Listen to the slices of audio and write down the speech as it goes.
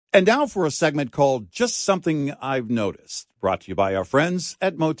And now for a segment called Just Something I've Noticed, brought to you by our friends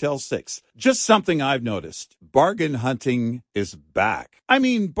at Motel 6. Just something I've noticed. Bargain hunting is back. I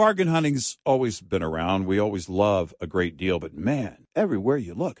mean, bargain hunting's always been around. We always love a great deal. But man, everywhere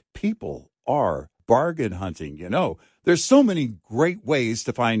you look, people are bargain hunting. You know, there's so many great ways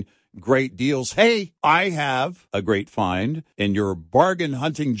to find great deals. Hey, I have a great find in your bargain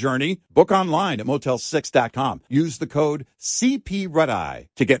hunting journey. Book online at Motel6.com. Use the code CPRedEye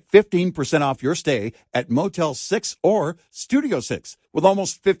to get 15% off your stay at Motel 6 or Studio 6. With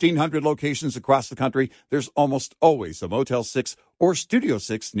almost 1,500 locations across the country, there's almost always a Motel 6 or Studio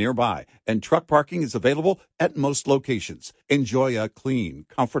 6 nearby, and truck parking is available at most locations. Enjoy a clean,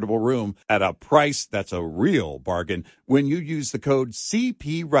 comfortable room at a price that's a real bargain when you use the code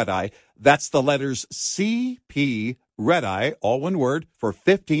CPRedEye. That's the letters CP Redeye, all one word, for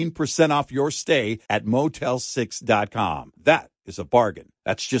 15% off your stay at Motel6.com. That is a bargain.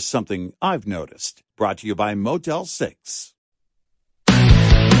 That's just something I've noticed. Brought to you by Motel 6.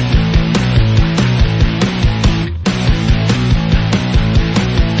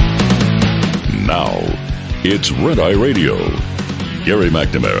 Now, it's Red Eye Radio. Gary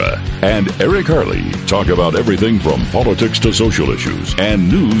McNamara and Eric Harley talk about everything from politics to social issues and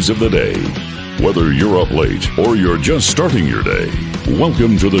news of the day. Whether you're up late or you're just starting your day,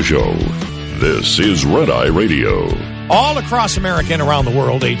 welcome to the show. This is Red Eye Radio. All across America and around the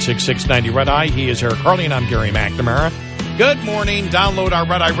world, 866-90-RED-EYE. He is Eric Harley, and I'm Gary McNamara. Good morning. Download our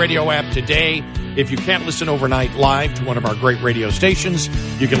Red Eye Radio app today. If you can't listen overnight live to one of our great radio stations,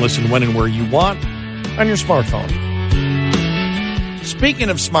 you can listen when and where you want on your smartphone. Speaking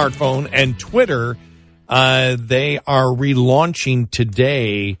of smartphone and Twitter, they are relaunching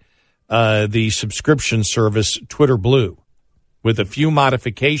today the subscription service Twitter Blue with a few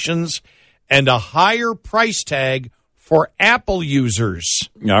modifications and a higher price tag for Apple users.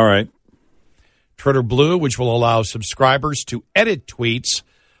 All right. Twitter Blue, which will allow subscribers to edit tweets,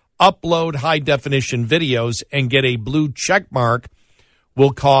 upload high-definition videos, and get a blue check mark,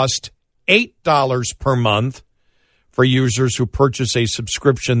 will cost $8 per month for users who purchase a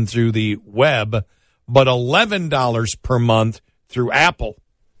subscription through the web, but $11 per month through Apple.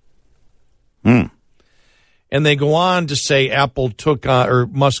 And they go on to say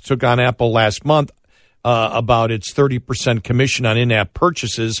Musk took on Apple last month about its 30% commission on in-app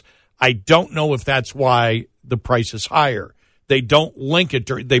purchases. I don't know if that's why the price is higher. They don't link it.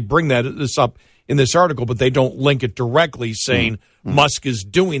 They bring this up in this article, but they don't link it directly, saying Musk is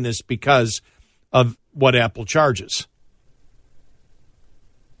doing this because of what Apple charges.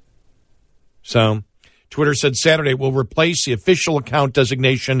 So, Twitter said Saturday will replace the official account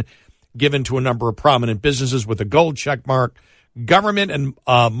designation given to a number of prominent businesses with a gold check mark. Government and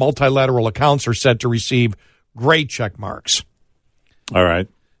multilateral accounts are set to receive gray check marks. All right.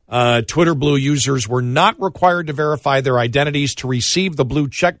 Twitter Blue users were not required to verify their identities to receive the blue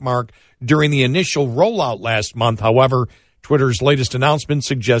check mark during the initial rollout last month. However, Twitter's latest announcement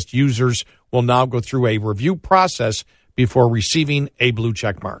suggests users will now go through a review process before receiving a blue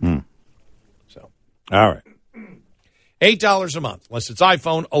check mark. So, all right. $8 a month, unless it's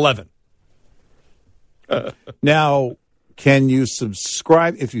iPhone 11. Now, can you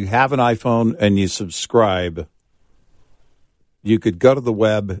subscribe if you have an iPhone and you subscribe? You could go to the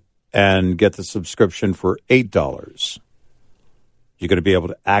web and get the subscription for $8. You're going to be able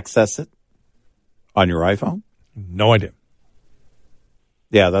to access it on your iPhone? No idea.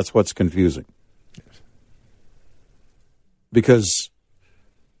 Yeah, that's what's confusing. Because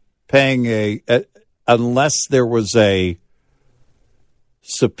paying unless there was a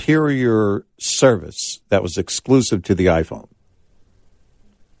superior service that was exclusive to the iPhone,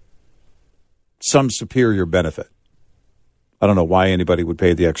 some superior benefit, I don't know why anybody would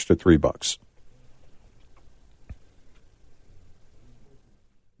pay the extra $3.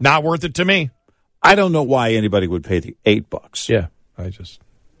 Not worth it to me. I don't know why anybody would pay the $8. Yeah,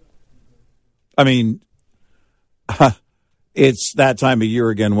 I mean, it's that time of year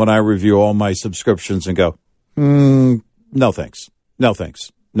again when I review all my subscriptions and go, no thanks, no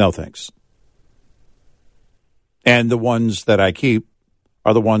thanks, no thanks. And the ones that I keep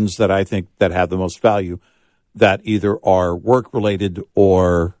are the ones that I think that have the most value, that either are work-related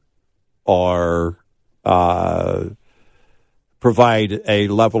or are provide a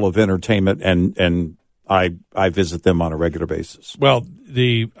level of entertainment, and I visit them on a regular basis. Well,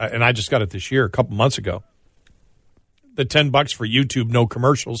 and I just got it this year, a couple months ago. The $10 for YouTube, no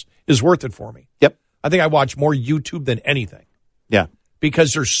commercials, is worth it for me. Yep. I think I watch more YouTube than anything. Yeah.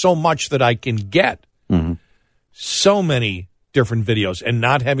 Because there's so much that I can get. Mm-hmm. So many different videos, and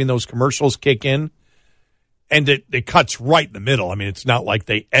not having those commercials kick in. And it cuts right in the middle. I mean, it's not like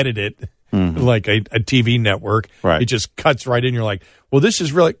they edit it like a TV network. Right. It just cuts right in. You're like, well, this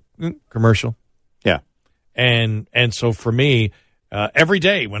is really commercial. Yeah. And so for me, every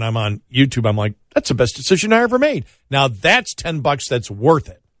day when I'm on YouTube, I'm like, that's the best decision I ever made. Now that's $10 that's worth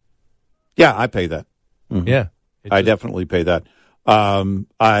it. Yeah, I pay that. Mm-hmm. Yeah. I definitely pay that.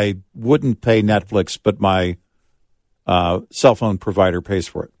 I wouldn't pay Netflix, but my cell phone provider pays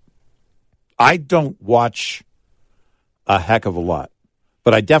for it. I don't watch a heck of a lot,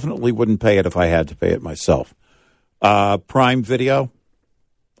 but I definitely wouldn't pay it if I had to pay it myself. Prime Video,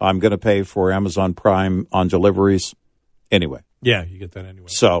 I'm going to pay for Amazon Prime on deliveries anyway. Yeah, you get that anyway.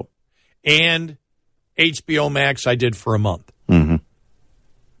 So, and HBO Max I did for a month. Mm-hmm.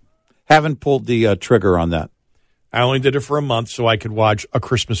 Haven't pulled the trigger on that. I only did it for a month so I could watch A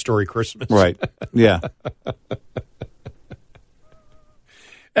Christmas Story Christmas. Right. Yeah.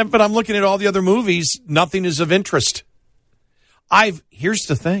 But I'm looking at all the other movies. Nothing is of interest. Here's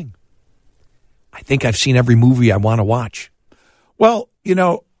the thing. I think I've seen every movie I want to watch. Well,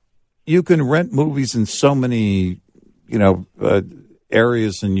 you can rent movies in so many,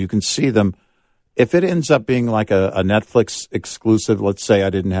 areas, and you can see them. If it ends up being like a Netflix exclusive, let's say I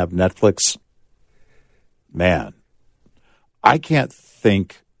didn't have Netflix, man, I can't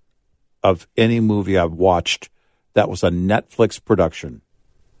think of any movie I've watched that was a Netflix production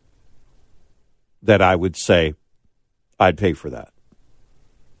that I would say I'd pay for that.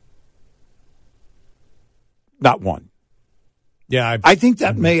 Not one. Yeah, I think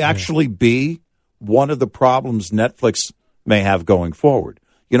that may actually be one of the problems Netflix may have going forward.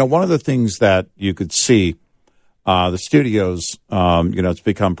 One of the things that you could see, the studios, it's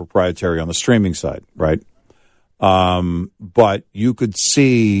become proprietary on the streaming side, right? But you could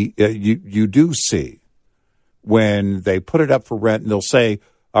see, you do see when they put it up for rent and they'll say,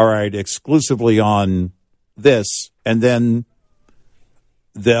 all right, exclusively on this, and then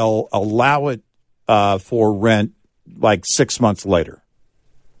they'll allow it for rent like 6 months later.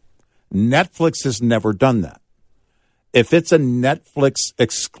 Netflix has never done that. If it's a Netflix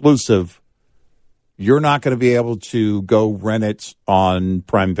exclusive, you're not going to be able to go rent it on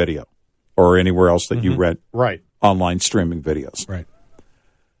Prime Video or anywhere else that you rent online streaming videos. Right.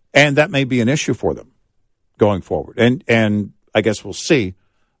 And that may be an issue for them going forward. And I guess we'll see.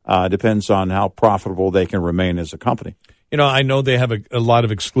 Depends on how profitable they can remain as a company. I know they have a lot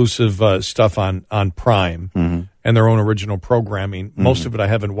of exclusive stuff on Prime and their own original programming. Most of it I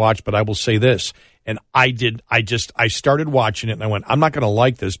haven't watched, but I will say this. And I started watching it and I went, I'm not going to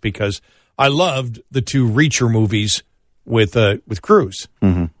like this because I loved the two Reacher movies with Cruise.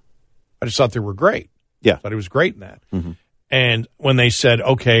 Mm-hmm. I just thought they were great. Yeah. I thought he was great in that. Mm-hmm. And when they said,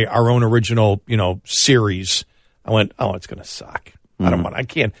 okay, our own original, series, I went, oh, it's going to suck.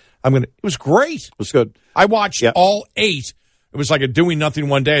 It was great. It was good. I watched all 8. It was like doing nothing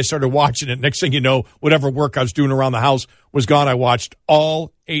one day. I started watching it. Next thing you know, whatever work I was doing around the house was gone. I watched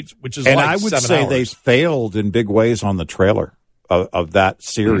all 8, which is and like 7 I hours. would say they failed in big ways on the trailer of that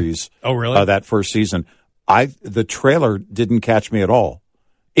series. Oh, really? That first season. The trailer didn't catch me at all.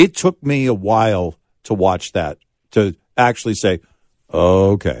 It took me a while to watch that, to actually say,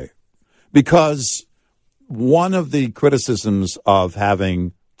 okay. Because one of the criticisms of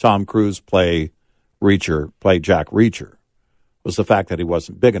having Tom Cruise play Jack Reacher, was the fact that he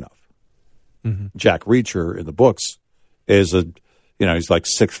wasn't big enough. Mm-hmm. Jack Reacher in the books is he's like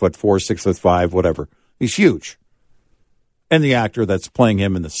 6'4", 6'5", whatever. He's huge. And the actor that's playing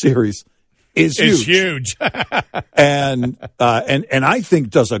him in the series is huge. and I think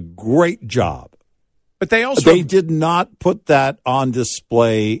does a great job. But they did not put that on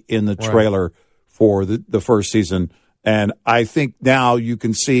display in the trailer for the first season. And I think now you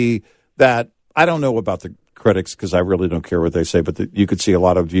can see that. I don't know about the critics because I really don't care what they say, but you could see a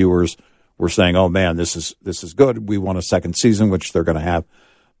lot of viewers were saying, oh man, this is good. We want a second season, which they're going to have.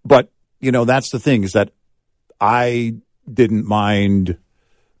 But, that's the thing is that I didn't mind,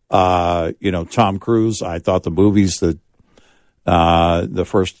 Tom Cruise. I thought the movies the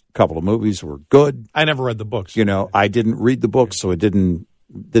first couple of movies were good. I never read the books. I didn't read the books, so it didn't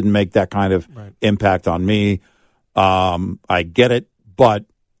make that kind of impact on me. I get it, but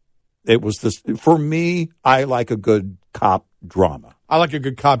it was for me, I like a good cop drama. I like a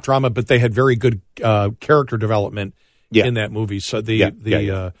good cop drama, but they had very good character development in that movie. So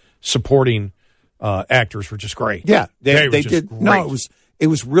the supporting actors were just great. Yeah, they did. Great. No, it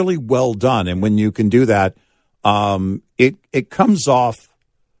was really well done. And when you can do that, it comes off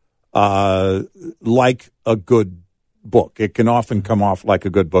like a good book. It can often come off like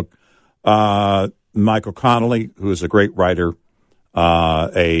a good book. Michael Connelly, who is a great writer,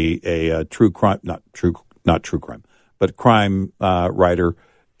 a true crime, not true not true crime, but crime writer.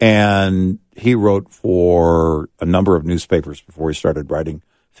 And he wrote for a number of newspapers before he started writing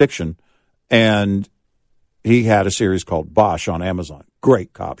fiction. And he had a series called Bosch on Amazon.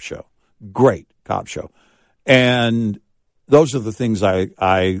 Great cop show. And those are the things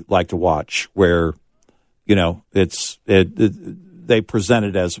I like to watch where, they present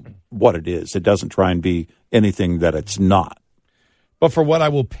it as what it is. It doesn't try and be anything that it's not. But for what I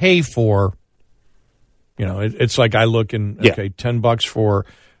will pay for, it's like I look and, $10 for,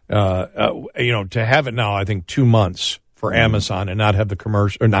 to have it now, I think 2 months for Amazon and not have the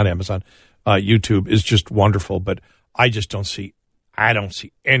commercial, or not Amazon, YouTube is just wonderful. But I just don't see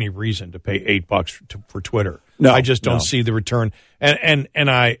any reason to pay $8 for Twitter. No, I just don't see the return. And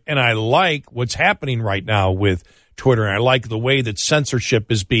I like what's happening right now with Twitter. And I like the way that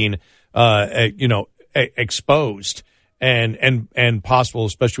censorship is being, exposed and possible,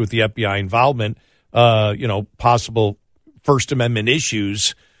 especially with the FBI involvement, possible First Amendment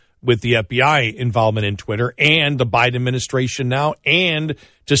issues with the FBI involvement in Twitter and the Biden administration now, and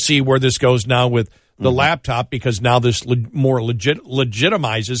to see where this goes now with the laptop, because now this more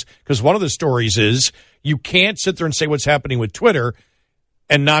legitimizes, because one of the stories is you can't sit there and say what's happening with Twitter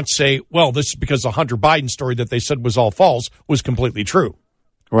and not say, well, this is because the Hunter Biden story that they said was all false was completely true.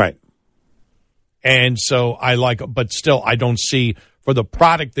 Right. And so but still, I don't see, for the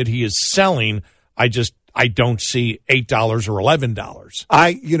product that he is selling, I don't see $8 or $11.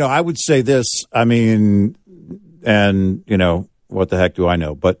 I would say this, what the heck do I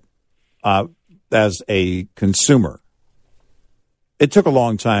know? But as a consumer, it took a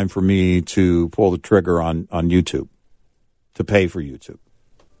long time for me to pull the trigger on YouTube, to pay for YouTube.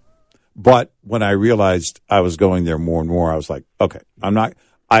 But when I realized I was going there more and more, I was like, okay,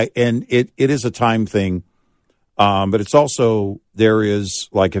 and it is a time thing. But it's also, there is,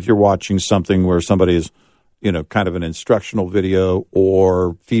 like, if you're watching something where somebody is, kind of an instructional video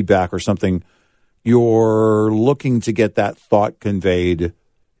or feedback or something, you're looking to get that thought conveyed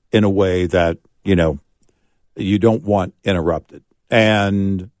in a way that, you don't want interrupted.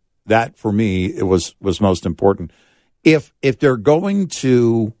 And that, for me, it was most important. If Elon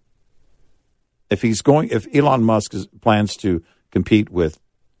Musk plans to compete with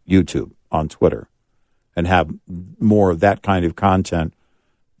YouTube on Twitter and have more of that kind of content,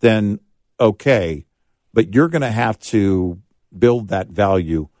 then okay, but you're going to have to build that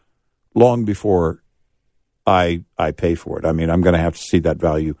value long before I pay for it. I'm going to have to see that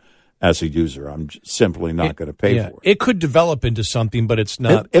value as a user. I'm simply not going to pay for it. It could develop into something, but it's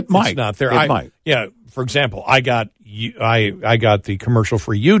not. It might. It's not there. It might. Yeah. For example, I got the commercial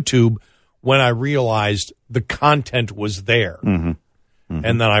for YouTube when I realized the content was there, and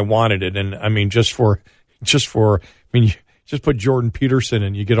then I wanted it. And just put Jordan Peterson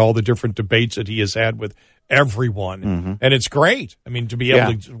and you get all the different debates that he has had with everyone, and it's great. To be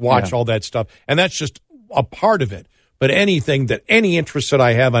able to watch all that stuff, and that's just a part of it. But any interest that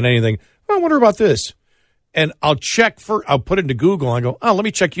I have on anything, I wonder about this. And I'll put it into Google and I go, let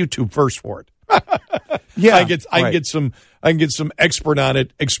me check YouTube first for it. I can get some expert on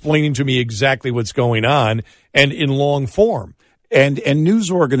it explaining to me exactly what's going on and in long form. And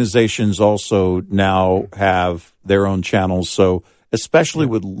news organizations also now have their own channels. So especially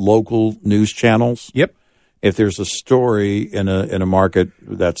with local news channels. Yep. If there's a story in a market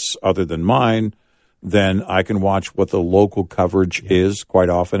that's other than mine, then I can watch what the local coverage is quite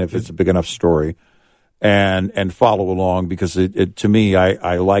often if it's a big enough story, and follow along, because it to me,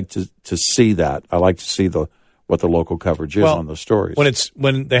 I like to see that. I like to see what the local coverage is on the stories.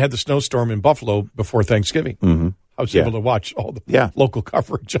 When they had the snowstorm in Buffalo before Thanksgiving, I was able to watch all the local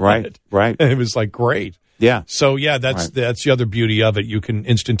coverage on it. Right. And it was like great. Yeah. So, that's the other beauty of it. You can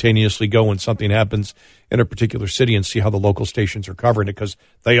instantaneously go when something happens in a particular city and see how the local stations are covering it, because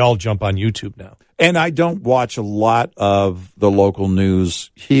they all jump on YouTube now. And I don't watch a lot of the local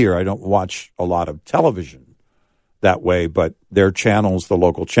news here. I don't watch a lot of television that way, but their channels, the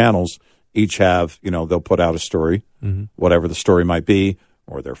local channels, each have, they'll put out a story, whatever the story might be,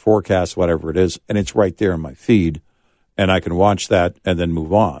 or their forecast, whatever it is, and it's right there in my feed, and I can watch that and then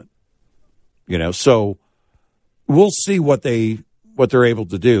move on. So we'll see what they're able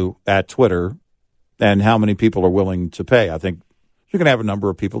to do at Twitter and how many people are willing to pay. I think you're going to have a number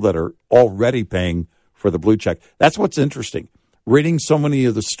of people that are already paying for the blue check. That's what's interesting. Reading so many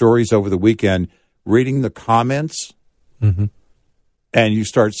of the stories over the weekend, reading the comments, and you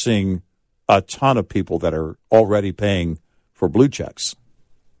start seeing a ton of people that are already paying for blue checks.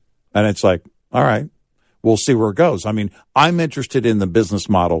 And it's like, all right, we'll see where it goes. I'm interested in the business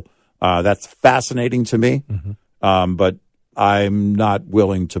model. That's fascinating to me, but I'm not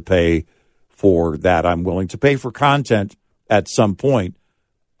willing to pay for that. I'm willing to pay for content at some point.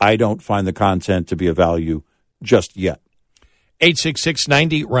 I don't find the content to be of value just yet.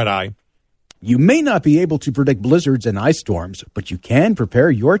 866-90 Red Eye. You may not be able to predict blizzards and ice storms, but you can prepare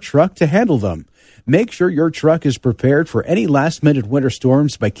your truck to handle them. Make sure your truck is prepared for any last-minute winter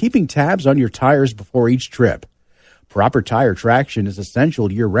storms by keeping tabs on your tires before each trip. Proper tire traction is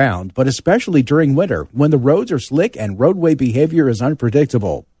essential year-round, but especially during winter when the roads are slick and roadway behavior is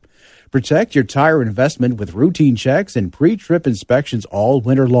unpredictable. Protect your tire investment with routine checks and pre-trip inspections all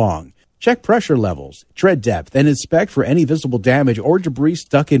winter long. Check pressure levels, tread depth, and inspect for any visible damage or debris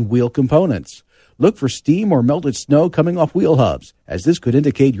stuck in wheel components. Look for steam or melted snow coming off wheel hubs, as this could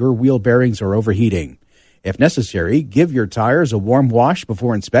indicate your wheel bearings are overheating. If necessary, give your tires a warm wash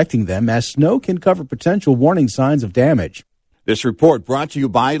before inspecting them, as snow can cover potential warning signs of damage. This report brought to you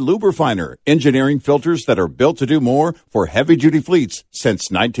by Lubrifiner, engineering filters that are built to do more for heavy-duty fleets since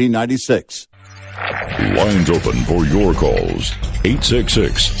 1996. Lines open for your calls.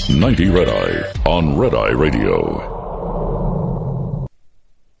 866-90-RED-EYE on Red Eye Radio.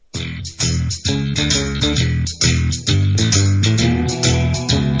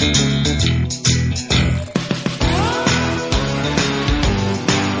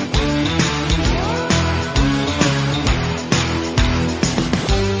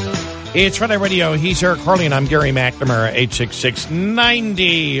 It's Red Eye Radio. He's Eric Harley, and I'm Gary McNamara,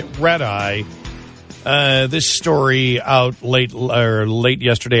 866-90 Red Eye. This story out late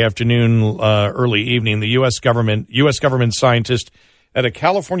yesterday afternoon, early evening. The U.S. government scientists at a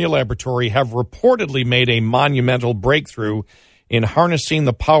California laboratory have reportedly made a monumental breakthrough in harnessing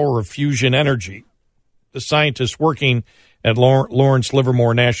the power of fusion energy. The scientists working at Lawrence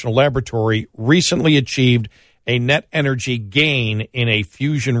Livermore National Laboratory recently achieved a net energy gain in a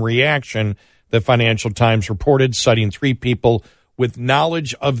fusion reaction, the Financial Times reported, citing 3 people with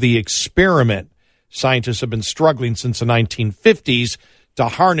knowledge of the experiment. Scientists have been struggling since the 1950s to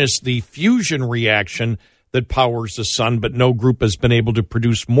harness the fusion reaction that powers the sun, but no group has been able to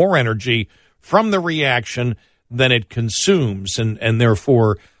produce more energy from the reaction than it consumes. And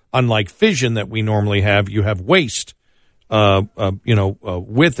therefore, unlike fission that we normally have, you have waste,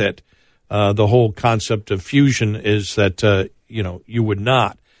 with it. The whole concept of fusion is that, you would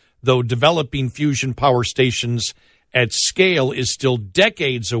not. Though developing fusion power stations at scale is still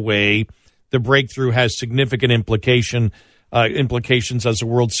decades away, the breakthrough has significant implications as the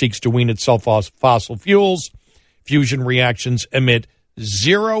world seeks to wean itself off fossil fuels. Fusion reactions emit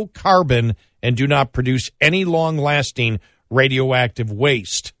 0 carbon and do not produce any long-lasting radioactive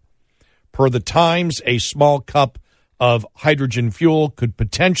waste. Per the Times, a small cup of hydrogen fuel could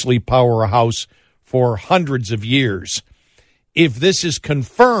potentially power a house for hundreds of years. If this is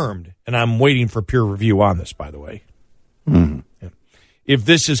confirmed, and I'm waiting for peer review on this, by the way. Mm-hmm. Yeah. If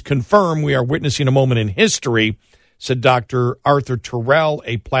this is confirmed, we are witnessing a moment in history, said Dr. Arthur Terrell,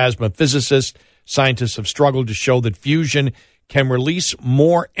 a plasma physicist. Scientists have struggled to show that fusion can release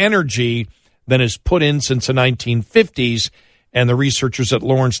more energy than is put in since the 1950s, and the researchers at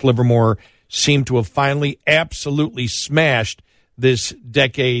Lawrence Livermore seem to have finally absolutely smashed this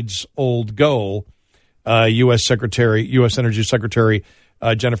decades-old goal. U.S. Energy Secretary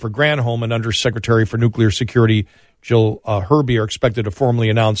Jennifer Granholm and Undersecretary for Nuclear Security Jill Herby are expected to formally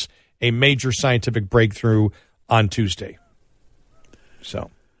announce a major scientific breakthrough on Tuesday. So,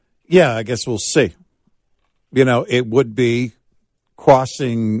 yeah, I guess we'll see. It would be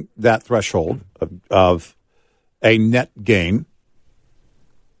crossing that threshold of a net gain.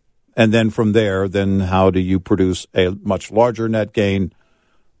 And then from there, how do you produce a much larger net gain?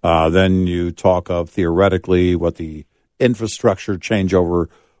 Then you talk of theoretically what the infrastructure changeover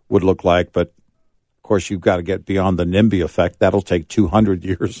would look like. But, of course, you've got to get beyond the NIMBY effect. That'll take 200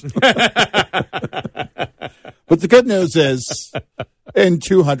 years. But the good news is in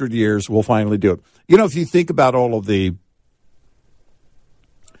 200 years, we'll finally do it. If you think about all of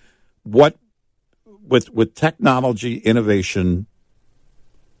with technology innovation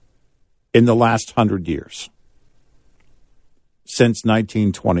in the last 100 years, since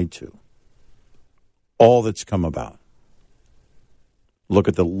 1922, all that's come about. Look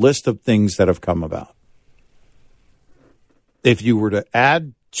at the list of things that have come about. If you were to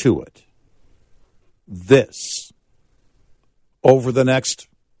add to it this over the next,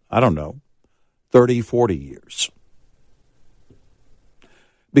 30, 40 years.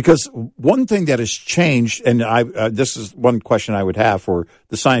 Because one thing that has changed, and this is one question I would have for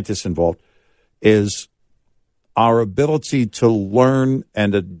the scientists involved, is our ability to learn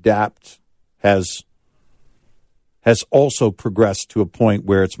and adapt has also progressed to a point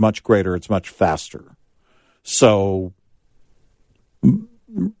where it's much greater, it's much faster. So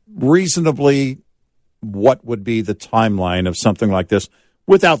reasonably what would be the timeline of something like this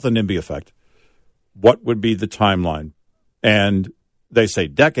without the NIMBY effect? What would be the timeline? And they say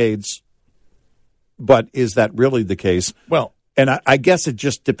decades, but is that really the case? Well, and I guess it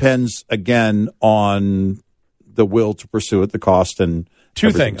just depends, again, on the will to pursue it, the cost, and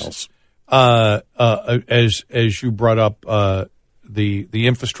two things. Else. As you brought up the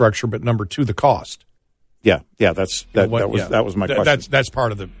infrastructure, but number two, the cost. Yeah, that was my question. That's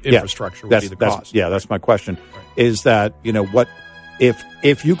part of the infrastructure. Would be the cost. That's my question. Right. Is that what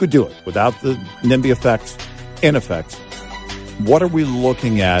if you could do it without the NIMBY effect in effect? What are we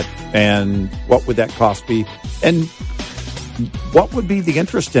looking at, and what would that cost be, and what would be the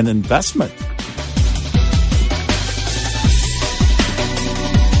interest in investment?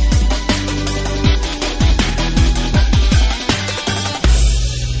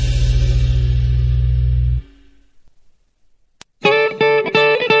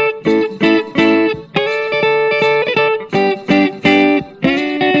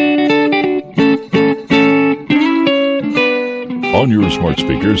 On your smart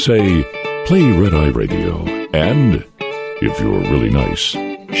speaker, say, play Red Eye Radio. And, if you're really nice,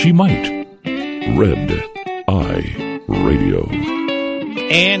 she might. Red Eye Radio.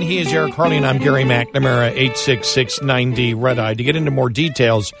 And he is Eric Harley, and I'm Gary McNamara, 866-9D Red Eye. To get into more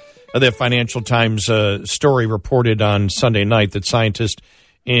details of the Financial Times story reported on Sunday night that scientists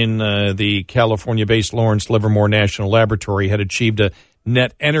in the California-based Lawrence Livermore National Laboratory had achieved a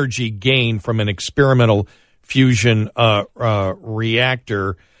net energy gain from an experimental fusion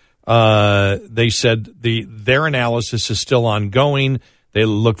reactor. They said their analysis is still ongoing. They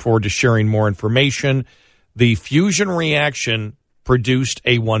look forward to sharing more information. The fusion reaction produced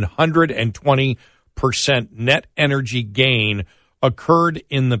a 120% net energy gain occurred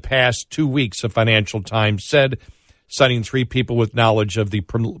in the past 2 weeks, the Financial Times said, citing three people with knowledge of the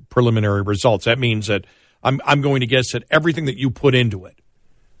preliminary results. That means that I'm going to guess that everything that you put into it,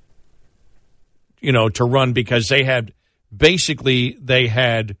 to run, because they had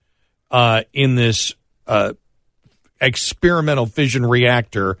in this experimental fission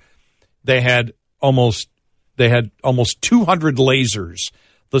reactor, they had almost 200 lasers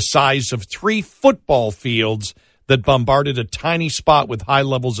the size of 3 football fields that bombarded a tiny spot with high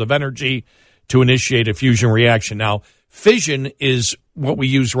levels of energy to initiate a fusion reaction. Now, fission is what we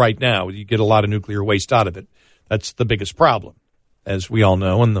use right now. You get a lot of nuclear waste out of it. That's the biggest problem, as we all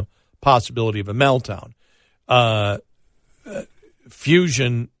know, and the possibility of a meltdown.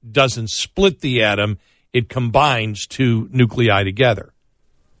 Fusion doesn't split the atom. It combines two nuclei together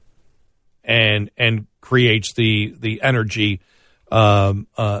and creates the energy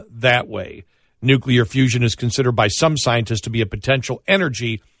that way. Nuclear fusion is considered by some scientists to be a potential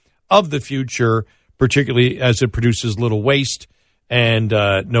energy of the future, particularly as it produces little waste and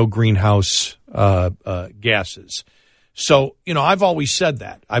no greenhouse gases. So, I've always said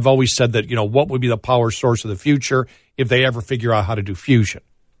that. What would be the power source of the future if they ever figure out how to do fusion?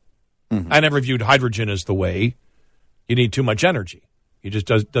 Mm-hmm. I never viewed hydrogen as the way. You need too much energy. It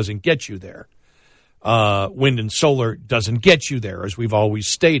just doesn't get you there. Wind and solar doesn't get you there, as we've always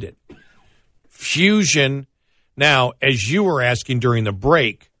stated. Fusion, now, as you were asking during the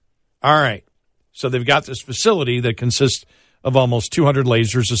break, all right, so they've got this facility that consists of almost 200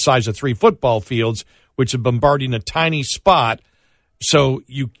 lasers the size of 3 football fields, which are bombarding a tiny spot, so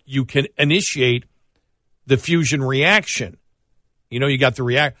you can initiate the fusion reaction. You got the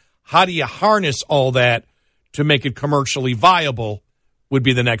react. How do you harness all that to make it commercially viable would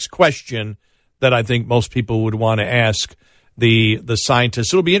be the next question that I think most people would want to ask the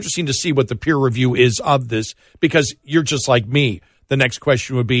scientists. It'll be interesting to see what the peer review is of this, because you're just like me. The next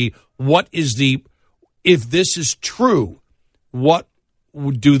question would be, if this is true, what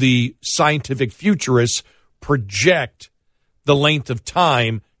do the scientific futurists project the length of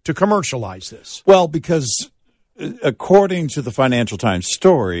time to commercialize this? Well, because according to the Financial Times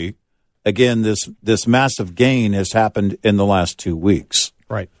story, again, this massive gain has happened in the last 2 weeks.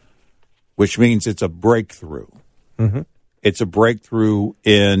 Right. Which means it's a breakthrough. Mm-hmm. It's a breakthrough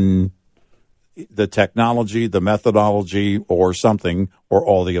in the technology, the methodology, or something, or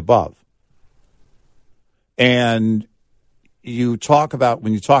all the above. And when you talk about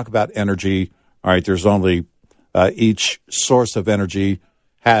energy, all right, there's only each source of energy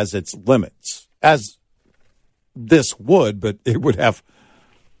has its limits, as this would, but it would have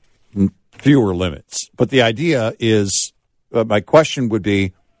fewer limits. But the idea is, my question would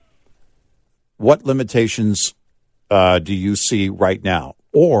be, what limitations do you see right now?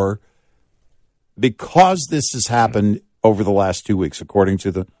 Or, because this has happened over the last 2 weeks, according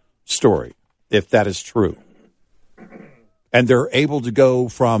to the story, if that is true, and they're able to go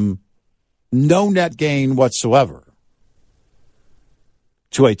from no net gain whatsoever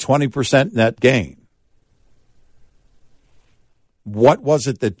to a 20% net gain. What was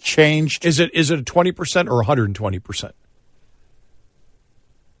it that changed? Is it a 20% or 120%?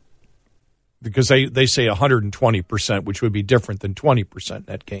 Because they say 120%, which would be different than 20%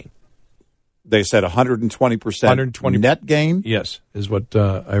 net gain. They said 120% net gain? Yes, is what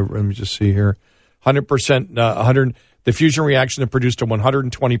let me just see here. 100%, the fusion reaction that produced a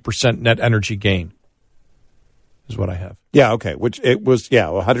 120% net energy gain is what I have. Yeah, okay, which it was,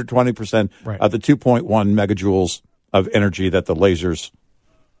 120% of the 2.1 megajoules of energy that the lasers.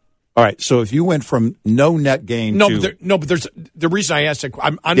 All right, so if you went from no net gain to... But there's the reason I asked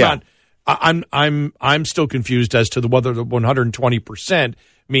that, I'm still confused as to whether the 120%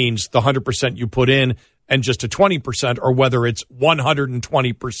 means the 100% you put in and just a 20%, or whether it's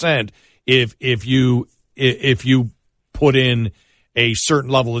 120% if you put in a certain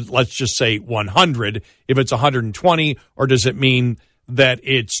level, let's just say 100, if it's 120, or does it mean that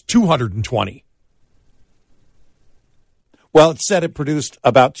it's 220? Well, it said it produced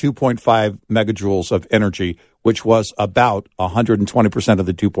about 2.5 megajoules of energy, which was about 120% of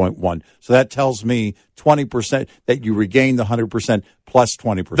the 2.1. So that tells me 20% that you regain the 100% plus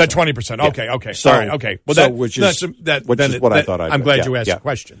 20%. The 20%. Okay, yeah. okay. So, all right, okay. Well, so which is what I thought I'd I'm glad you asked the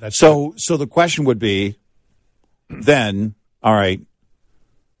question. That's so the question would be then, all right,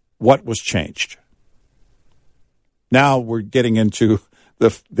 what was changed? Now we're getting into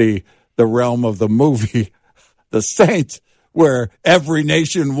the realm of the movie The Saint, where every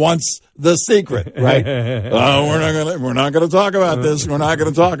nation wants the secret, right? We're not gonna talk about this. We're not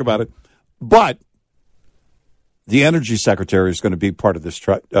gonna talk about it. But the energy secretary is going to be part of this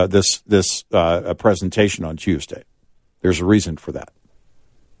presentation on Tuesday. There's a reason for that.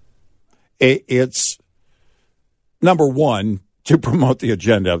 It's number one, to promote the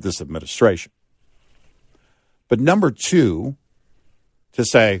agenda of this administration, but number two, to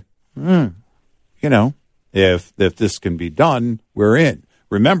say, if this can be done, we're in.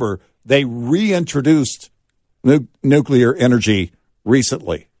 Remember, they reintroduced nuclear energy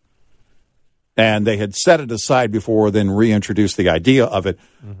recently, and they had set it aside before, then reintroduced the idea of it.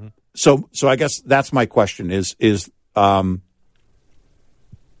 Mm-hmm. So I guess that's my question: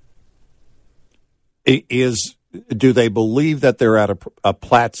 do they believe that they're at a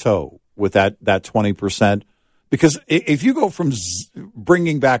plateau with that 20%? Because if you go from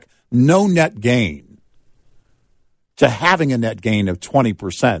bringing back no net gain to having a net gain of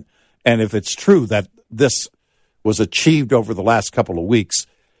 20%, and if it's true that this was achieved over the last couple of weeks,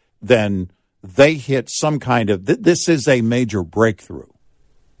 then they hit some kind of, this is a major breakthrough.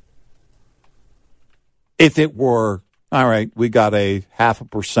 If it were, all right, we got a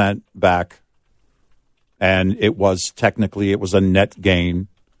 0.5% back, and it was a net gain,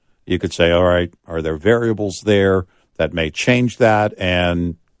 you could say, all right, are there variables there that may change that?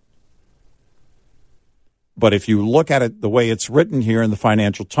 But if you look at it the way it's written here in the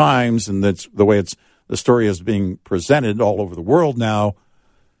Financial Times, and that's the way the story is being presented all over the world now,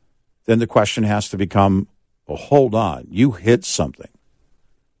 then the question has to become, well, hold on, you hit something.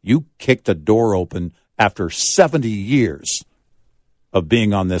 You kicked a door open after 70 years of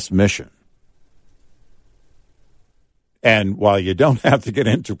being on this mission. And while you don't have to get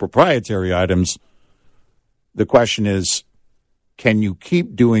into proprietary items, the question is, can you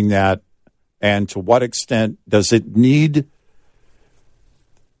keep doing that? And to what extent does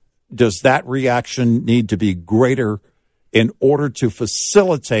that reaction need to be greater in order to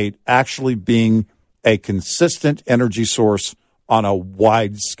facilitate actually being a consistent energy source on a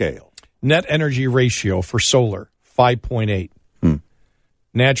wide scale? Net energy ratio for solar, 5.8.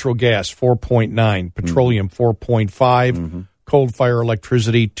 Natural gas, 4.9. Petroleum, 4.5. Coal fire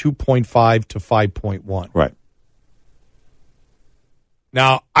electricity, 2.5 to 5.1. Right.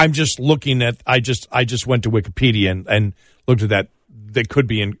 Now, I'm just looking at, I just went to Wikipedia and looked at that. They could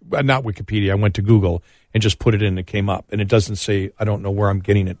be in, not Wikipedia, I went to Google and just put it in and it came up. And it doesn't say, I don't know where I'm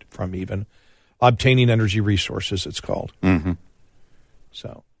getting it from even. Obtaining energy resources, it's called. Mm-hmm.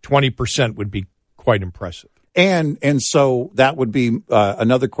 So 20% would be quite impressive. And so that would be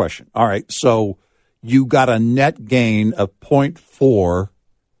another question. All right, so you got a net gain of 0.4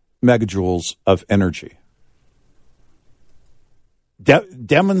 megajoules of energy.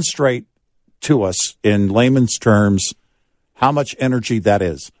 Demonstrate to us in layman's terms how much energy that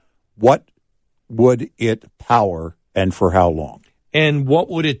is. What would it power and for how long? And what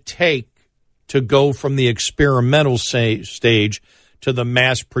would it take to go from the experimental stage to the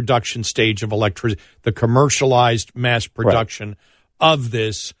mass production stage of electricity, the commercialized mass production of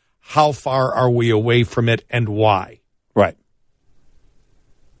this? How far are we away from it and why? Right.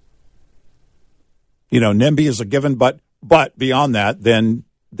 NIMBY is a given, but beyond that, then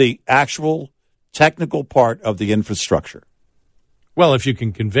the actual technical part of the infrastructure. Well, if you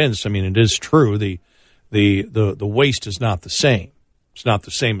can convince, it is true the waste is not the same. It's not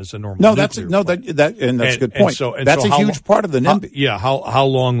the same as a normal. That's a good point. That's a huge part of the NIMBY. How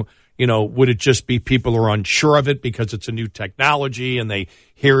long? Would it just be people are unsure of it because it's a new technology and they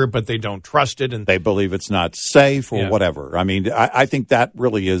hear it but they don't trust it and they believe it's not safe or whatever? I think that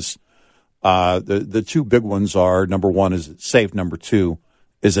really is the two big ones are, number one, is it safe? Number two,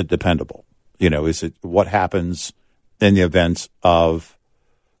 is it dependable? Is it what happens in the event of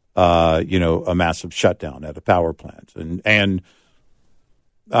a massive shutdown at a power plant and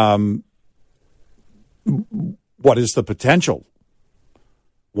what is the potential?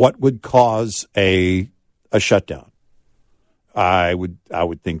 What would cause a shutdown? I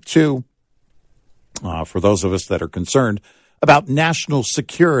would think too, for those of us that are concerned about national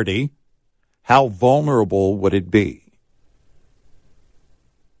security, how vulnerable would it be?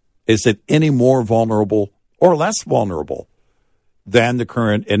 Is it any more vulnerable or less vulnerable than the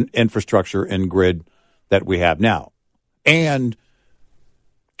current infrastructure and grid that we have now? And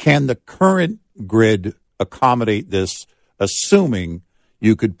can the current grid accommodate this, assuming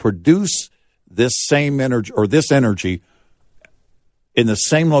you could produce this same energy or this energy in the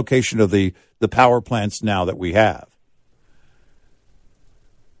same location of the power plants now that we have?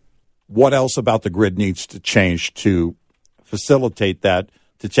 What else about the grid needs to change to facilitate that,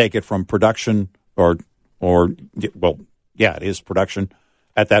 to take it from production it is production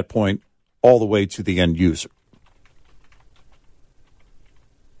at that point all the way to the end user?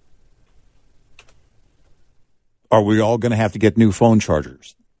 Are we all going to have to get new phone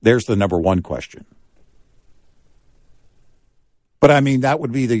chargers? There's the number one question. But that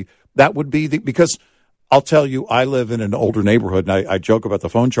would be the because I'll tell you, I live in an older neighborhood, and I joke about the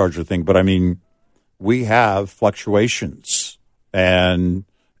phone charger thing, but we have fluctuations and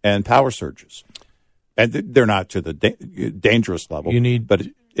power surges, and they're not to the dangerous level. But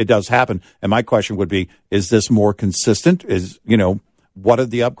it does happen. And my question would be: is this more consistent? What are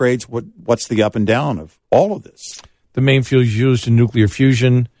the upgrades? What's the up and down of all of this? The main fuels used in nuclear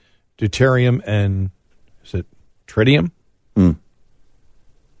fusion, deuterium, and is it tritium?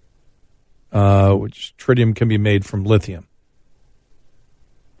 Which tritium can be made from lithium.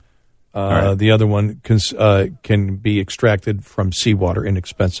 Right. The other one can be extracted from seawater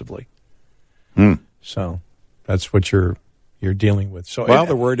inexpensively. So that's what you're dealing with. So,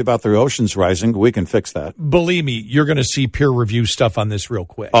 they're worried about the oceans rising. We can fix that. Believe me, you're going to see peer review stuff on this real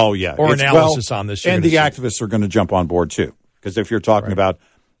quick. Oh, yeah. Or analysis on this. And the activists are going to jump on board, too. Because if you're talking about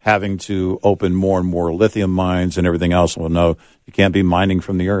having to open more and more lithium mines and everything else, well, no, you can't be mining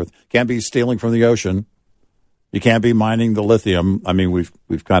from the earth. You can't be stealing from the ocean. You can't be mining the lithium.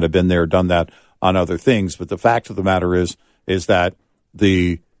 We've kind of been there, done that on other things. But the fact of the matter is that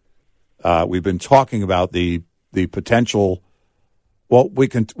we've been talking about the potential. Well, we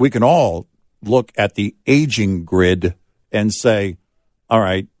can all look at the aging grid and say, all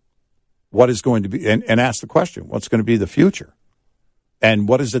right, what is going to be, and ask the question, what's going to be the future? And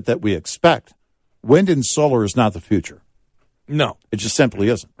what is it that we expect? Wind and solar is not the future. No. It just simply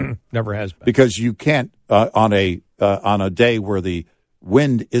isn't. Never has been. Because you can't, on a day where the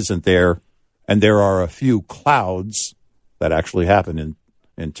wind isn't there and there are a few clouds that actually happen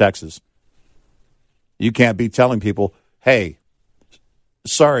in Texas, you can't be telling people, hey,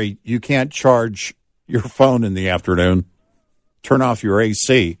 sorry, you can't charge your phone in the afternoon. Turn off your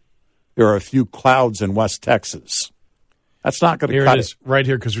AC. There are a few clouds in West Texas. That's not going to cut it. Here it is, right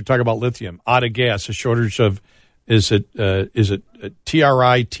here, because we're talking about lithium. Out of gas, a shortage of, is it tritium?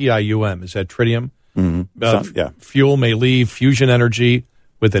 Is that tritium? Mm-hmm. Fuel may leave fusion energy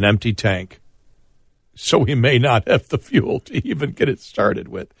with an empty tank. So we may not have the fuel to even get it started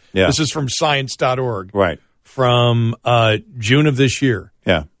with. Yeah. This is from science.org. Right. From June of this year.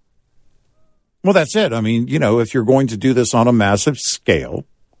 Yeah. Well, that's it. If you're going to do this on a massive scale,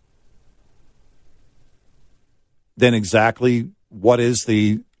 then exactly what is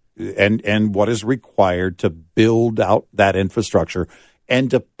and what is required to build out that infrastructure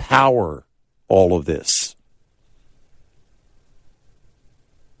and to power all of this.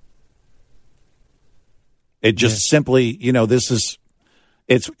 It just simply, it's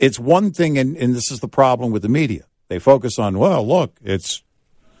one thing, and this is the problem with the media. They focus on, well, look, it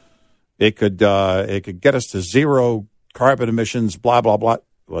could get us to zero carbon emissions, blah, blah, blah.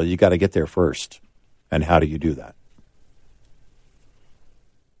 Well, you got to get there first. And how do you do that?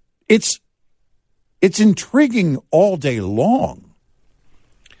 It's intriguing all day long,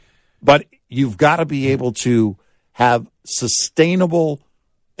 but you've got to be able to have sustainable,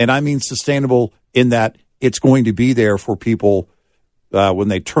 and I mean sustainable in that it's going to be there for people when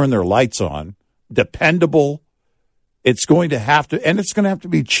they turn their lights on. Dependable. It's going to have to, and it's going to have to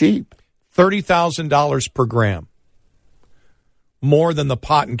be cheap. $30,000 per gram. More than the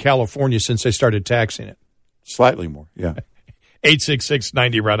pot in California since they started taxing it. Slightly more, yeah.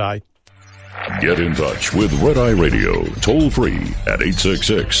 866-90-RED-EYE. Get in touch with Red Eye Radio, toll free at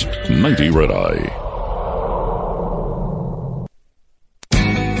 866-90-RED-EYE.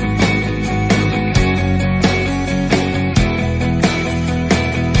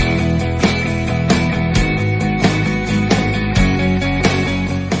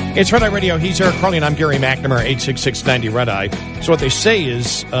 It's Red Eye Radio. He's Eric Carly, and I'm Gary McNamara, 866-90-RED-EYE. So what they say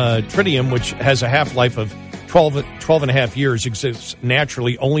is tritium, which has a half-life of 12 and a half years, exists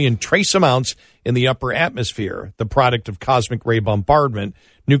naturally only in trace amounts in the upper atmosphere, the product of cosmic ray bombardment.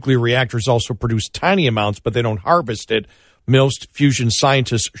 Nuclear reactors also produce tiny amounts, but they don't harvest it. Most fusion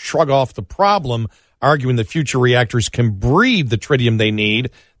scientists shrug off the problem, arguing that future reactors can breed the tritium they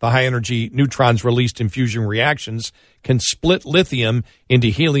need. The high-energy neutrons released in fusion reactions can split lithium into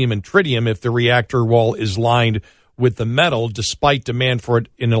helium and tritium if the reactor wall is lined with the metal, despite demand for it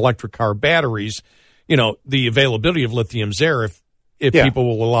in electric car batteries. You know, the availability of lithium's there if people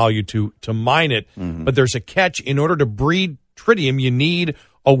will allow you to mine it. Mm-hmm. But there's a catch. In order to breed tritium, you need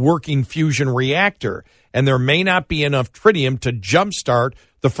a working fusion reactor. And there may not be enough tritium to jumpstart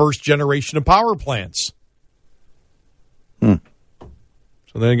the first generation of power plants. So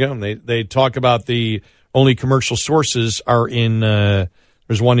there you go. They talk about the only commercial sources are in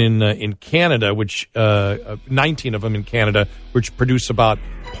there's one in Canada, which 19 of them in Canada, which produce about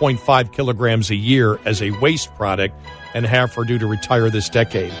 0.5 kilograms a year as a waste product, and half are due to retire this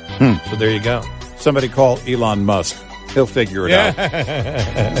decade. So there you go. Somebody call Elon Musk. He'll figure it out.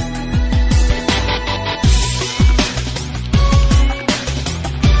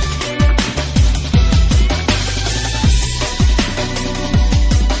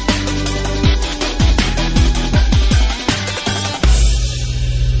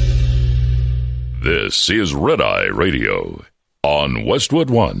 This is Red Eye Radio on Westwood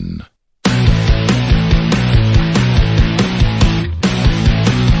One.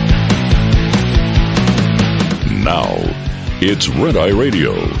 Now, it's Red Eye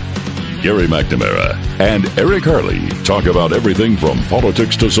Radio. Gary McNamara and Eric Harley talk about everything from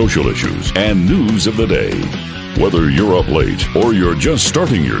politics to social issues and news of the day. Whether you're up late or you're just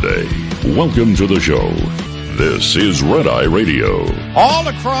starting your day, welcome to the show. This is Red Eye Radio. All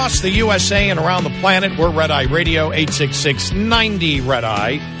across the USA and around the planet, we're Red Eye Radio,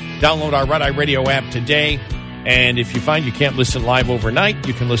 866-90-RED-EYE. Download our Red Eye Radio app today. And if you find you can't listen live overnight,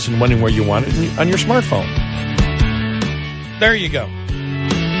 you can listen when and where you want it on your smartphone. There you go.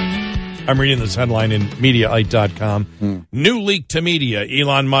 I'm reading this headline in Mediaite.com. New leak to media.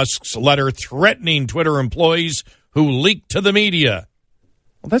 Elon Musk's letter threatening Twitter employees who leaked to the media.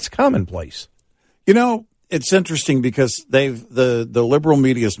 Well, that's commonplace. You know, it's interesting because the liberal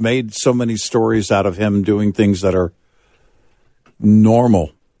media has made so many stories out of him doing things that are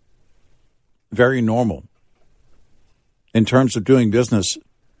normal, very normal in terms of doing business.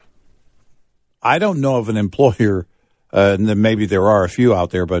 I don't know of an employer, and then maybe there are a few out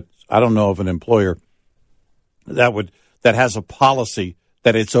there, but I don't know of an employer that has a policy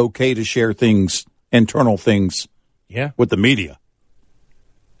that it's okay to share things, internal things, with the media.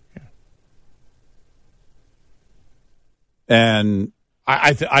 And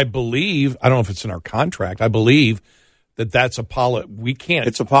I believe, I don't know if it's in our contract, I believe that's a policy. We can't.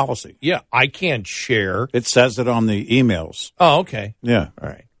 It's a policy. Yeah, I can't share. It says it on the emails. Oh, okay. Yeah. All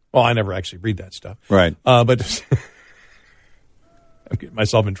right. Well, I never actually read that stuff. Right. But I'm getting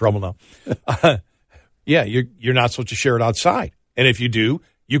myself in trouble now. Yeah, you're not supposed to share it outside. And if you do,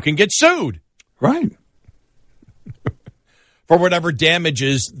 you can get sued. Right. For whatever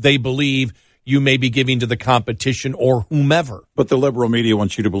damages they believe you may be giving to the competition or whomever. But the liberal media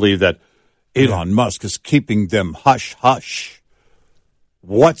wants you to believe that Elon Musk is keeping them hush-hush.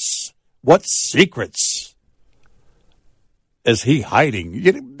 What secrets is he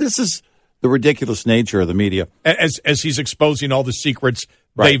hiding? This is the ridiculous nature of the media. As he's exposing all the secrets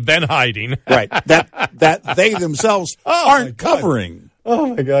they've been hiding. Right. That they themselves aren't covering.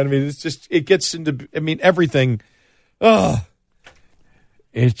 Oh, my God. I mean, it gets into, everything. Oh,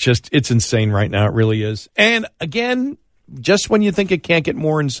 it's insane right now. It really is. And again, just when you think it can't get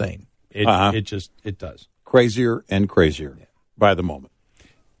more insane, it does. Crazier and crazier by the moment.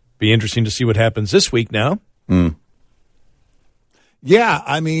 Be interesting to see what happens this week now. Yeah,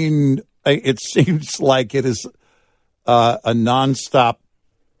 I mean, it seems like it is a nonstop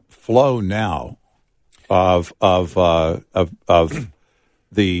flow now of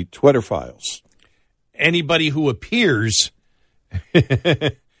the Twitter files. anybody who appears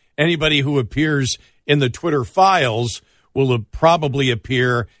in the Twitter files will probably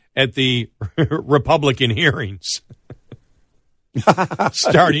appear at the Republican hearings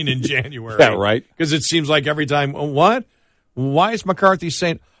starting in January. Yeah, right. Because it seems like every time, what? Why is McCarthy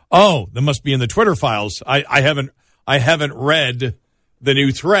saying, oh, that must be in the Twitter files. I haven't read the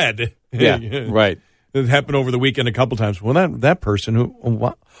new thread. Yeah, right. It happened over the weekend a couple times. Well, that person who,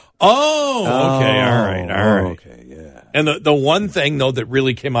 what? Oh, okay, all right. Okay, yeah. And the one thing, though, that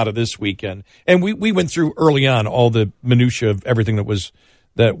really came out of this weekend, and we went through early on all the minutia of everything that was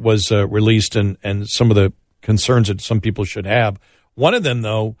released and some of the concerns that some people should have. One of them,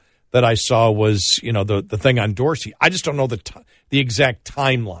 though, that I saw was, the thing on Dorsey. I just don't know the exact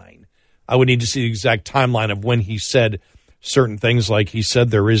timeline. I would need to see the exact timeline of when he said certain things, like he said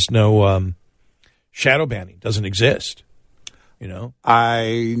there is no shadow banning, doesn't exist.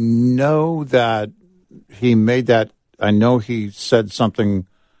 I know that he made that. I know he said something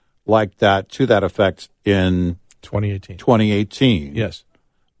like that, to that effect, in 2018. Yes.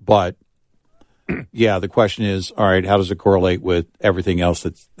 But yeah, the question is, all right, how does it correlate with everything else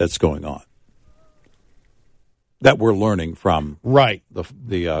that's going on that we're learning from? Right. The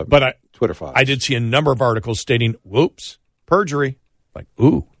Twitter files. I did see a number of articles stating, whoops, perjury. Like,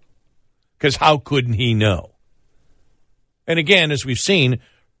 ooh. Because how couldn't he know? And again, as we've seen,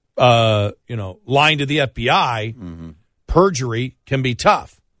 lying to the FBI, mm-hmm. perjury can be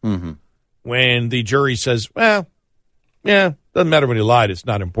tough. Mm-hmm. When the jury says, well, yeah, doesn't matter when he lied, it's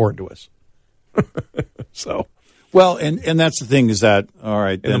not important to us. So, well, and that's the thing, is that, all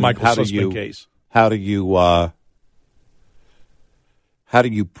right, in the Michael Sussman case, how do you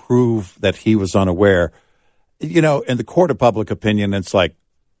prove that he was unaware? In the court of public opinion, it's like,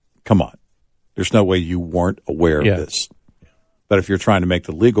 come on, there's no way you weren't aware of this. But if you're trying to make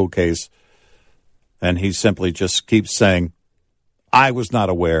the legal case, and he simply just keeps saying, I was not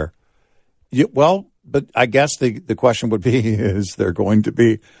aware. But I guess the question would be, is there going to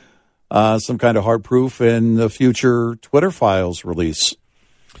be some kind of hard proof in the future Twitter files release?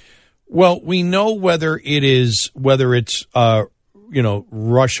 Well, we know whether it's Russia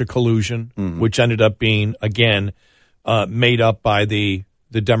collusion, mm-hmm. which ended up being, again, made up by the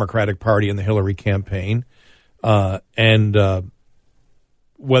Democratic Party and the Hillary campaign, and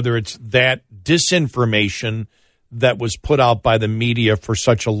whether it's that disinformation that was put out by the media for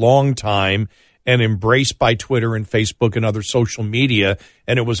such a long time and embraced by Twitter and Facebook and other social media,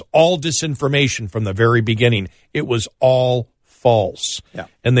 and it was all disinformation from the very beginning. It was all false,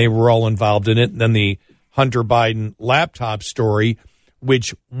 and they were all involved in it. And then the Hunter Biden laptop story,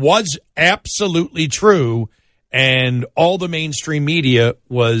 which was absolutely true, and all the mainstream media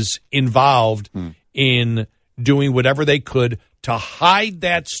was involved in doing whatever they could to hide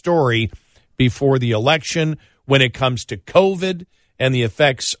that story before the election. When it comes to COVID and the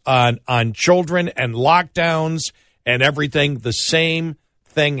effects on children and lockdowns and everything, the same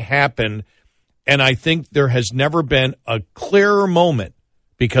thing happened. And I think there has never been a clearer moment,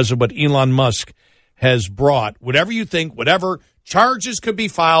 because of what Elon Musk has brought. Whatever you think, whatever charges could be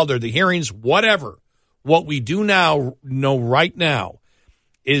filed or the hearings, whatever, what we do now know right now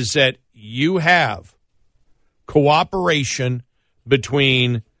is that you have cooperation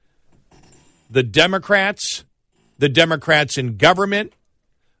between the Democrats in government,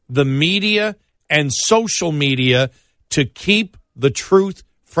 the media, and social media to keep the truth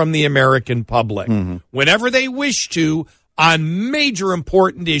from the American public. Mm-hmm. Whenever they wish to, on major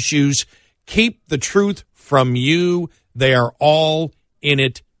important issues, keep the truth from you. They are all in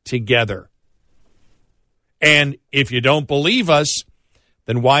it together. And if you don't believe us,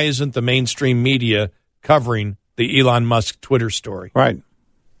 then why isn't the mainstream media covering the Elon Musk Twitter story? Right.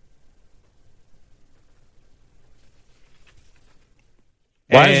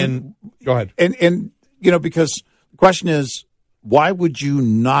 Go ahead. And because the question is, why would you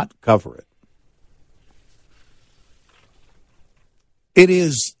not cover it? It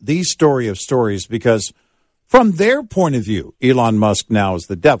is the story of stories, because from their point of view, Elon Musk now is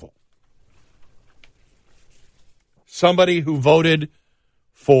the devil. Somebody who voted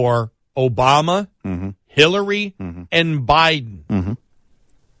for Obama, mm-hmm. Hillary, mm-hmm. and Biden, mm-hmm.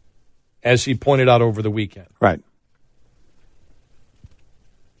 as he pointed out over the weekend. Right.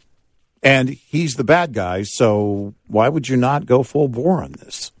 And he's the bad guy, so why would you not go full bore on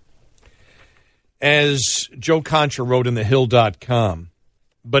this? As Joe Concha wrote in thehill.com,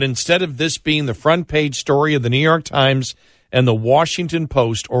 but instead of this being the front page story of the New York Times and the Washington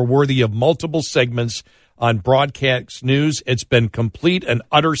Post, or worthy of multiple segments on broadcast news, it's been complete and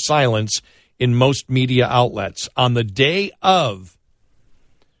utter silence in most media outlets. On the day of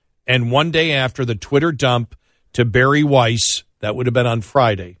And one day after the Twitter dump to Barry Weiss, that would have been on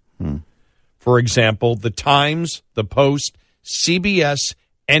Friday. For example, the Times, the Post, CBS,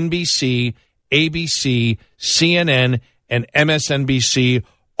 NBC, ABC, CNN, and MSNBC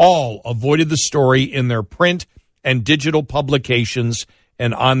all avoided the story in their print and digital publications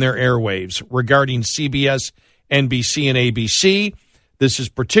and on their airwaves. Regarding CBS, NBC, and ABC, this is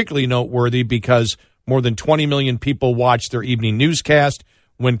particularly noteworthy because more than 20 million people watch their evening newscast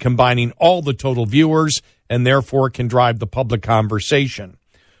when combining all the total viewers and therefore can drive the public conversation.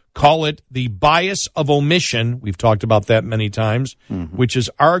 Call it the bias of omission. We've talked about that many times, which is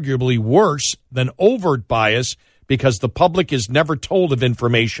arguably worse than overt bias because the public is never told of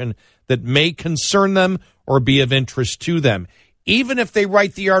information that may concern them or be of interest to them. Even if they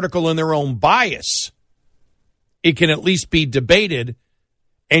write the article in their own bias, it can at least be debated,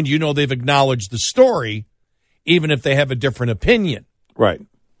 and you know they've acknowledged the story, even if they have a different opinion. Right.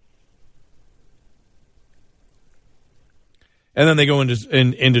 And then they go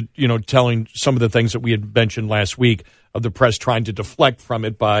into telling some of the things that we had mentioned last week of the press trying to deflect from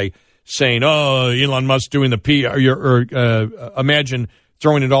it by saying, "Oh, Elon Musk doing the PR," imagine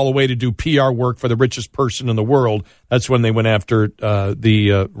throwing it all away to do PR work for the richest person in the world. That's when they went after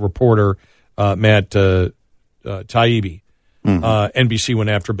the reporter Matt Taibbi. NBC went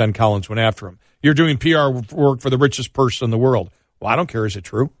after Ben Collins, went after him. You're doing PR work for the richest person in the world. Well, I don't care. Is it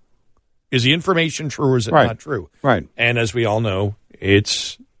true? Is the information true or is it not true? Right. And as we all know,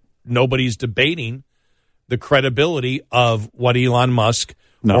 nobody's debating the credibility of what Elon Musk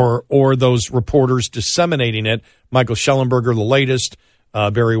or those reporters disseminating it. Michael Schellenberger, the latest,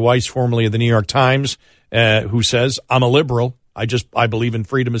 Barry Weiss, formerly of the New York Times, who says, I'm a liberal. I believe in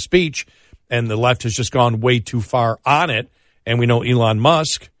freedom of speech. And the left has just gone way too far on it. And we know Elon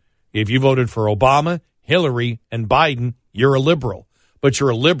Musk, if you voted for Obama, Hillary, and Biden, you're a liberal. But you're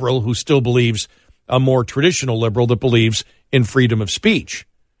a liberal who still believes, a more traditional liberal that believes in freedom of speech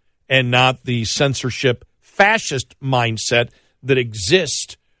and not the censorship fascist mindset that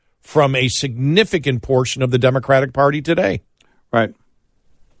exists from a significant portion of the Democratic Party today. Right.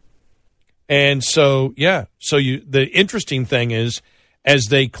 And so, the interesting thing is, as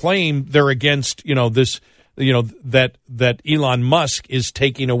they claim they're against, that Elon Musk is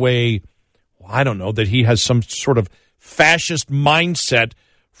taking away, I don't know, that he has some sort of fascist mindset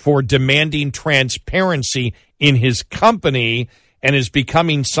for demanding transparency in his company and is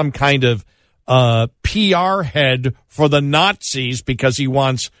becoming some kind of PR head for the Nazis because he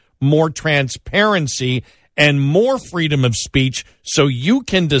wants more transparency and more freedom of speech so you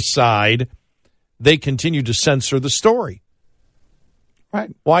can decide. They continue to censor the story. Right.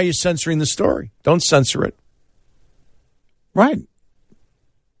 Why are you censoring the story? Don't censor it. Right.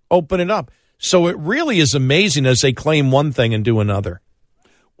 Open it up. So it really is amazing as they claim one thing and do another.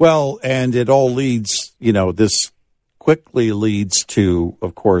 Well, and it all leads, this quickly leads to,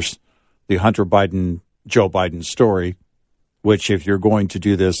 of course, the Hunter Biden, Joe Biden story, which if you're going to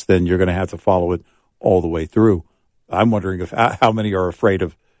do this, then you're going to have to follow it all the way through. I'm wondering how many are afraid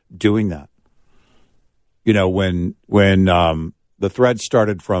of doing that. When the thread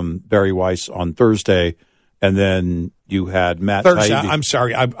started from Barry Weiss on Thursday, and then you had Matt Thursday. Taibbi. I'm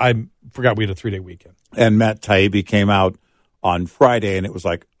sorry. I forgot we had a 3-day weekend. And Matt Taibbi came out on Friday, and it was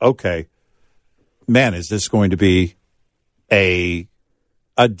like, okay, man, is this going to be a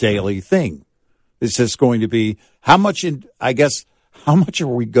daily thing? Is this going to be how much are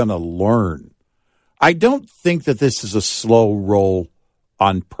we going to learn? I don't think that this is a slow roll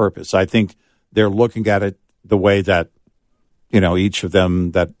on purpose. I think they're looking at it the way that, each of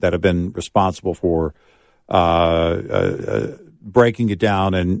them that have been responsible for breaking it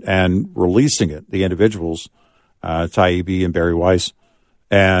down and releasing it, the individuals, Taibbi and Barry Weiss,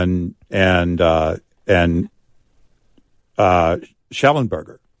 and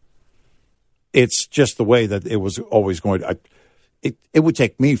Schellenberger. It's just the way that it was always going to. It would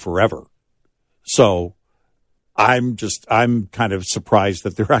take me forever. So I'm kind of surprised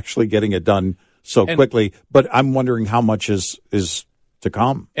that they're actually getting it done so quickly. But I'm wondering how much is to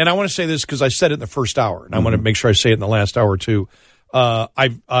come. And I want to say this because I said it in the first hour, and I want to make sure I say it in the last hour too. I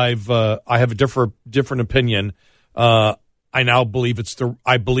have a different opinion. I now believe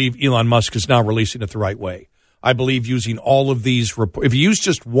I believe Elon Musk is now releasing it the right way. I believe using all of these if you use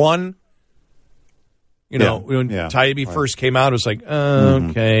just one, when Taibbi first came out, it was like,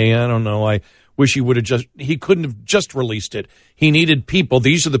 okay, I don't know. I wish he couldn't have just released it. He needed people.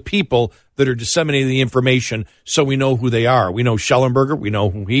 These are the people that are disseminating the information so we know who they are. We know Schellenberger. We know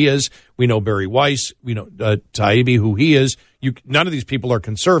who he is. We know Barry Weiss. We know Taibbi, who he is. None of these people are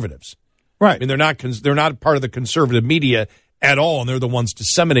conservatives. Right. I mean, they're not part of the conservative media at all, and they're the ones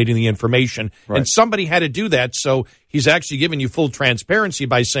disseminating the information. Right. And somebody had to do that, so he's actually giving you full transparency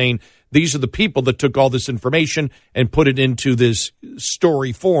by saying these are the people that took all this information and put it into this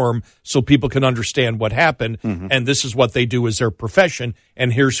story form so people can understand what happened, and this is what they do as their profession,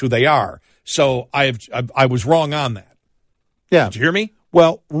 and here's who they are. So I was wrong on that. Yeah. Did you hear me?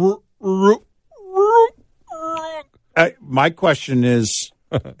 Well, my question is,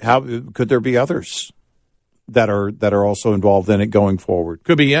 how could there be others that are also involved in it going forward?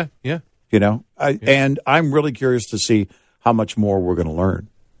 Could be, yeah. You know, and I'm really curious to see how much more we're going to learn.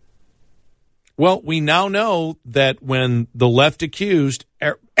 Well, we now know that when the left accused,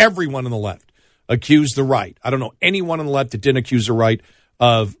 everyone on the left accused the right. I don't know anyone on the left that didn't accuse the right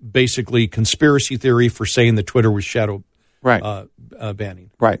of basically conspiracy theory for saying that Twitter was shadow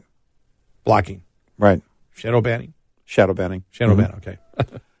banning. Right. Blocking. Right. Shadow banning? Shadow banning. Shadow ban, okay.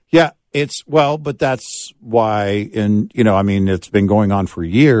 Yeah, but that's why it's been going on for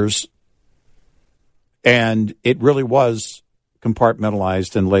years, and it really was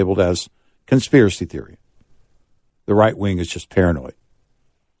compartmentalized and labeled as conspiracy theory. The right wing is just paranoid.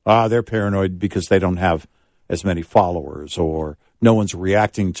 They're paranoid because they don't have as many followers, or no one's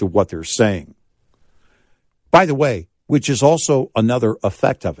reacting to what they're saying. By the way, which is also another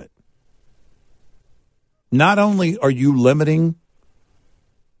effect of it. Not only are you limiting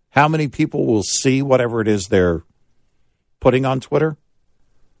how many people will see whatever it is they're putting on Twitter,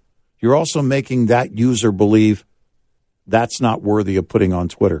 you're also making that user believe that's not worthy of putting on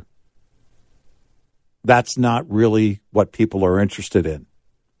Twitter. That's not really what people are interested in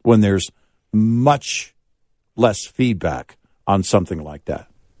when there's much less feedback on something like that.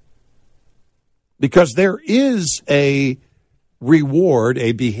 Because there is a reward,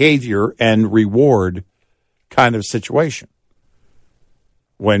 a behavior and reward kind of situation.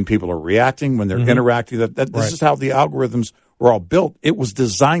 When people are reacting, when they're interacting, this is how the algorithms were all built. It was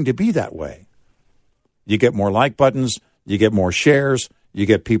designed to be that way. You get more like buttons, you get more shares, you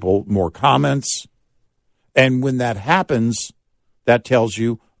get people more comments. And when that happens, that tells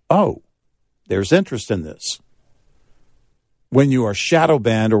you, oh, there's interest in this. When you are shadow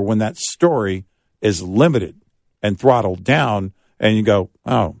banned, or when that story is limited and throttled down, and you go,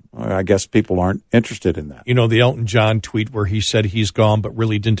 oh, I guess people aren't interested in that. You know, the Elton John tweet where he said he's gone but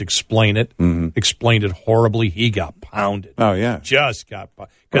really didn't explain it, explained it horribly. He got pounded. Oh, yeah. Just got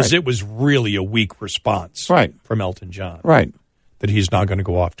pounded. Because it was really a weak response from Elton John. Right. That he's not going to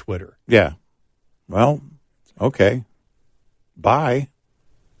go off Twitter. Yeah. Well, okay. Bye.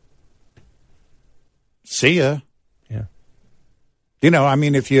 See ya. Yeah. You know, I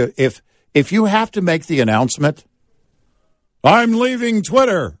mean, if you have to make the announcement, I'm leaving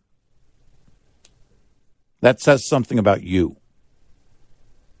Twitter, that says something about you.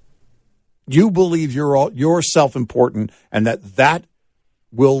 You believe you're self-important, and that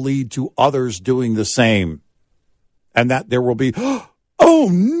will lead to others doing the same. And that there will be, oh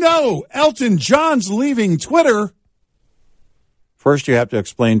no, Elton John's leaving Twitter. First, you have to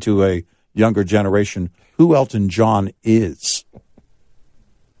explain to a younger generation who Elton John is.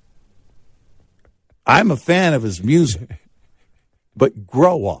 I'm a fan of his music, but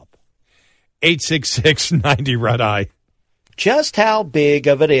grow up. 866-90-RED-EYE. Just how big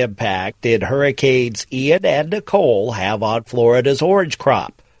of an impact did Hurricanes Ian and Nicole have on Florida's orange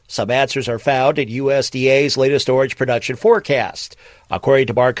crop? Some answers are found in USDA's latest orange production forecast. According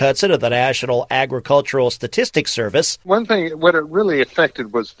to Mark Hudson of the National Agricultural Statistics Service, one thing, what it really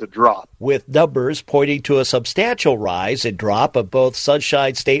affected was the drop, with numbers pointing to a substantial rise in drop of both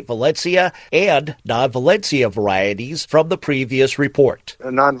Sunshine State Valencia and non-Valencia varieties from the previous report.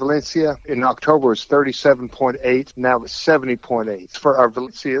 Non-Valencia in October was 37.8, now it's 70.8. For our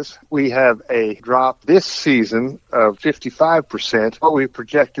Valencias, we have a drop this season of 55%. What we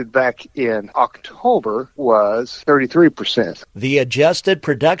projected back in October was 33%. The adjusted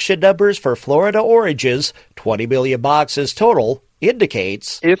production numbers for Florida oranges, 20 million boxes total,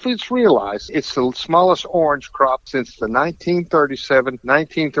 indicates, if it's realized, it's the smallest orange crop since the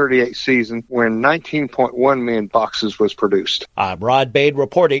 1937-1938 season, when 19.1 million boxes was produced. I'm Rod Bain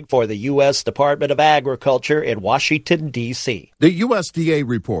reporting for the U.S. Department of Agriculture in Washington, D.C. The USDA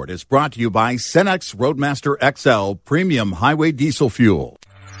report is brought to you by Cenex Roadmaster XL Premium Highway Diesel Fuel.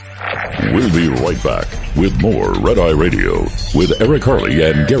 We'll be right back with more Red Eye Radio with Eric Harley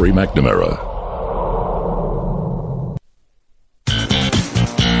and Gary McNamara.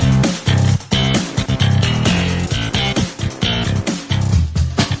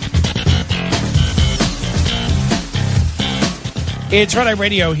 It's Red Eye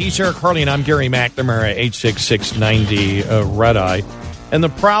Radio. He's Eric Harley, and I'm Gary McNamara, 866-90 Red Eye. And the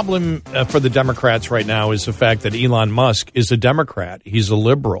problem for the Democrats right now is the fact that Elon Musk is a Democrat. He's a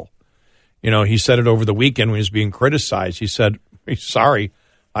liberal. You know, he said it over the weekend when he was being criticized. He said, sorry,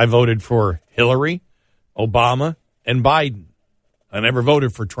 I voted for Hillary, Obama, and Biden. I never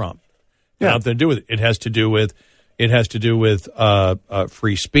voted for Trump. Yeah. Nothing to do with it. It has to do with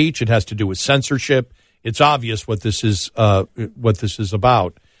free speech. It has to do with censorship. It's obvious what this is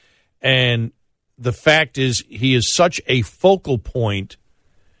about. And the fact is, he is such a focal point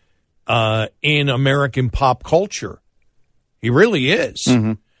in American pop culture. He really is.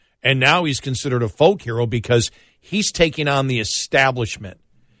 Mm-hmm. And now he's considered a folk hero because he's taking on the establishment,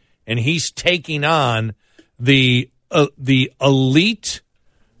 and he's taking on the elite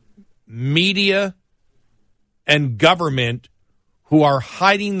media and government who are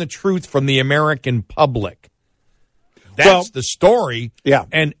hiding the truth from the American public. That's the story. Yeah.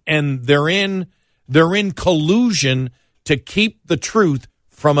 And they're in collusion to keep the truth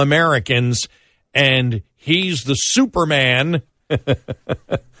from Americans, and he's the Superman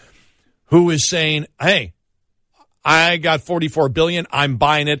who is saying, hey, I got $44 billion, I'm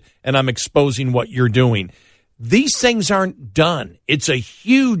buying it, and I'm exposing what you're doing. These things aren't done. It's a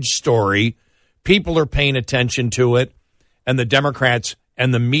huge story. People are paying attention to it, and the Democrats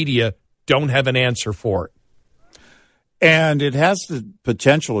and the media don't have an answer for it. And it has the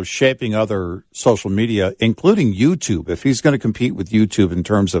potential of shaping other social media, including YouTube, if he's going to compete with YouTube in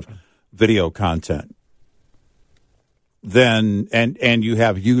terms of video content. Then, and you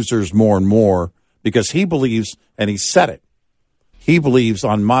have users more and more, because he believes, and he said it, he believes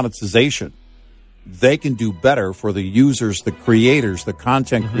on monetization. They can do better for the users, the creators, the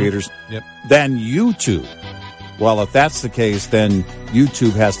content creators, than YouTube. Well, if that's the case, then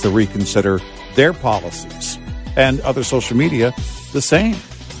YouTube has to reconsider their policies. And other social media, the same.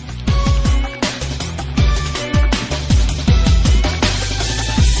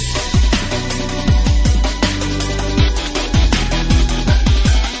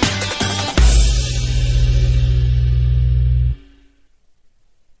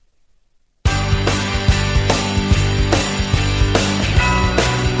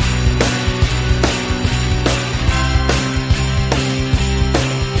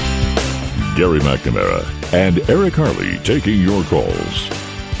 Gary McNamara and Eric Harley taking your calls.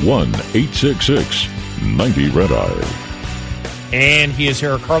 1-866-90-RED-EYE. And he is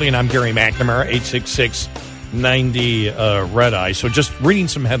Eric Harley, and I'm Gary McNamara, 866-90-RED-EYE. So just reading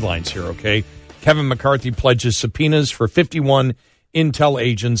some headlines here, okay? Kevin McCarthy pledges subpoenas for 51 intel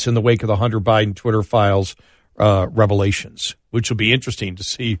agents in the wake of the Hunter Biden Twitter files revelations, which will be interesting to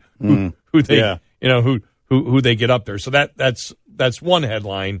see who they who they get up there. So that's one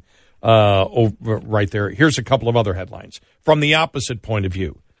headline. Right there. Here's a couple of other headlines. From the opposite point of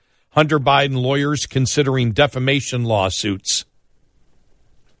view, Hunter Biden lawyers considering defamation lawsuits.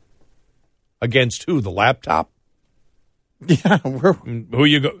 Against who? The laptop? Yeah. Who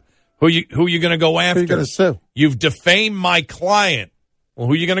you going to go after? Who are you going to sue? You've defamed my client. Well,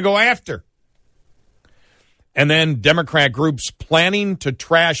 who are you going to go after? And then Democrat groups planning to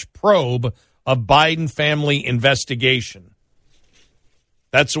trash probe of Biden family investigation.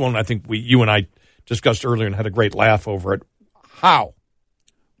 That's the one I think you and I discussed earlier and had a great laugh over it. How?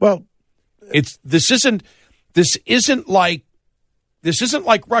 Well, this isn't like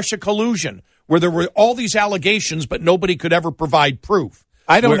Russia collusion, where there were all these allegations, but nobody could ever provide proof.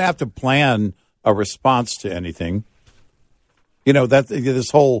 I don't have to plan a response to anything. You know, that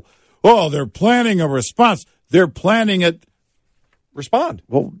this whole, they're planning a response. They're planning it. Respond.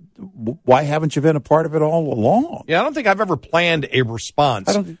 Well, why haven't you been a part of it all along? Yeah, I don't think I've ever planned a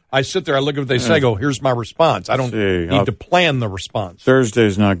response. I sit there, I look at what they say, I go, here's my response. I don't need to plan the response.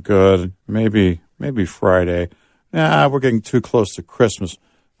 Thursday's not good. Maybe Friday. We're getting too close to Christmas.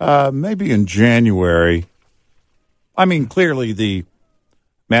 Maybe in January. I mean, clearly the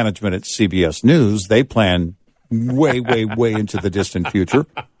management at CBS News, they plan way, way, way into the distant future.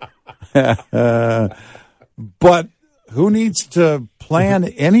 But who needs to plan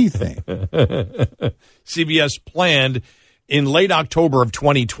anything? CBS planned in late October of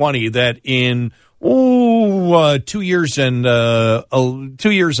 2020 that in 2 years and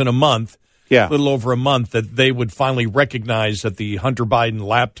 2 years and a month, a little over a month, that they would finally recognize that the Hunter Biden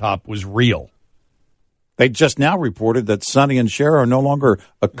laptop was real. They just now reported that Sonny and Cher are no longer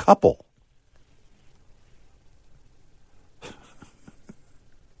a couple.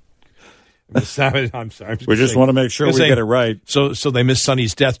 I'm sorry. We just want to make sure we get it right. So they missed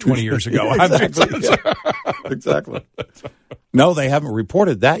Sonny's death 20 years ago. Exactly. No, they haven't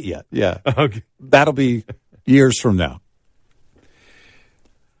reported that yet. Yeah. Okay. That'll be years from now.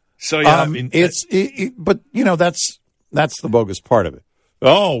 So yeah, but you know that's the bogus part of it.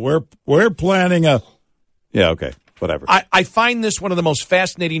 Oh, we're planning a... Yeah, okay, whatever. I find this one of the most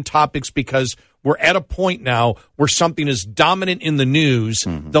fascinating topics because we're at a point now where something is dominant in the news.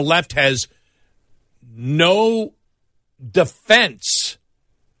 Mm-hmm. The left has no defense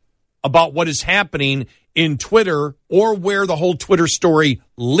about what is happening in Twitter or where the whole Twitter story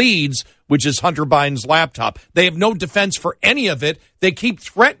leads, which is Hunter Biden's laptop. They have no defense for any of it. They keep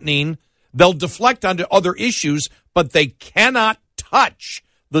threatening. They'll deflect onto other issues, but they cannot touch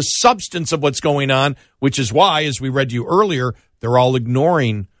the substance of what's going on, which is why, as we read you earlier, they're all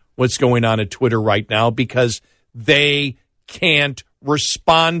ignoring what's going on at Twitter right now because they can't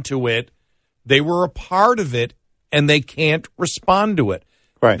respond to it. They were a part of it, and they can't respond to it.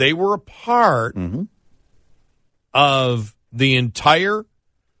 Right. They were a part of the entire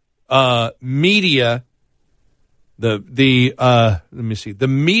media, the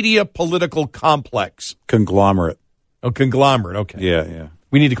media political complex. Conglomerate. Oh, conglomerate. Okay. Yeah.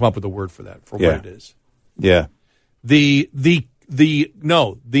 We need to come up with a word for that, for what it is. Yeah. The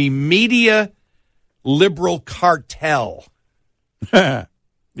media liberal cartel.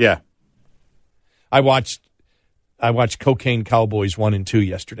 Yeah. I watched Cocaine Cowboys 1 and 2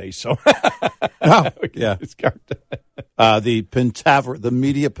 yesterday, so oh, yeah. The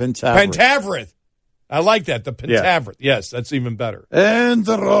media Pentaveret. Pentaveret. I like that. The Pentaveret. Yeah. Yes, that's even better. And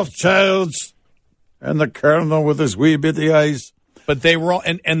the Rothschilds and the Colonel with his wee bitty eyes. But they were all,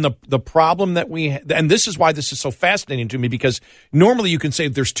 and the problem that we, and this is why this is so fascinating to me, because normally you can say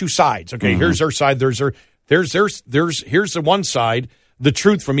there's two sides. Okay, here's our side. Here's the one side, the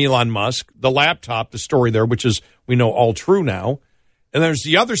truth from Elon Musk, the laptop, the story there, which is, we know, all true now. And there's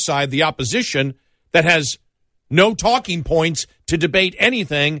the other side, the opposition, that has no talking points to debate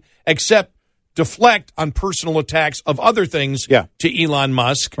anything except deflect on personal attacks of other things to Elon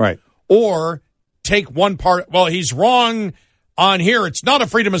Musk. Right. Or take one part, well, he's wrong on here. It's not a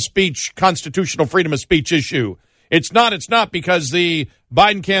freedom of speech, constitutional freedom of speech issue. It's not because the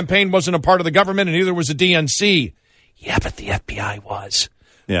Biden campaign wasn't a part of the government and neither was the DNC. Yeah, but the FBI was.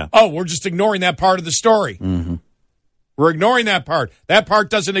 Yeah. Oh, we're just ignoring that part of the story. Mm-hmm. We're ignoring that part. That part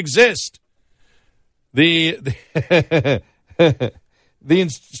doesn't exist. The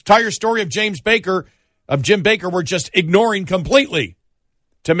entire story of Jim Baker, we're just ignoring completely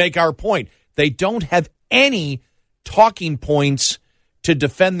to make our point. They don't have any talking points to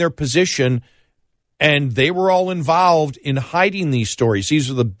defend their position, and they were all involved in hiding these stories.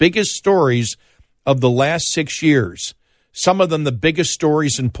 These are the biggest stories of the last 6 years. Some of them the biggest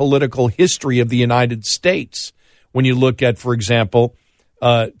stories in political history of the United States. When you look at, for example,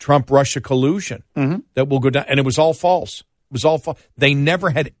 Trump-Russia collusion, that will go down, and it was all false. It was all false. They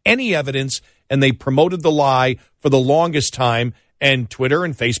never had any evidence, and they promoted the lie for the longest time, and Twitter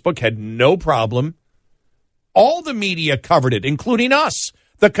and Facebook had no problem. All the media covered it, including us.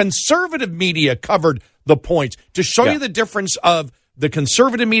 The conservative media covered the points to show you the difference of the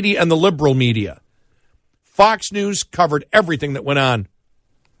conservative media and the liberal media. Fox News covered everything that went on.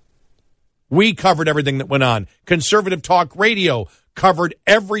 We covered everything that went on. Conservative Talk Radio covered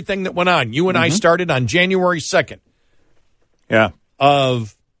everything that went on. You and I started on January 2nd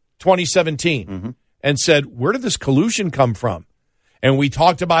of 2017 and said, where did this collusion come from? And we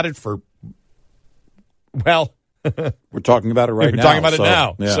talked about it for, well, we're talking about it right now. We're talking about it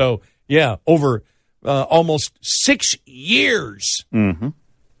now. Yeah. So, over almost 6 years.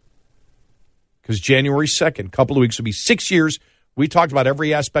 Because January 2nd, a couple of weeks would be 6 years. We talked about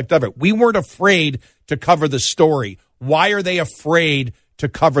every aspect of it. We weren't afraid to cover the story. Why are they afraid to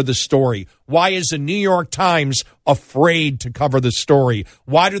cover the story? Why is the New York Times afraid to cover the story?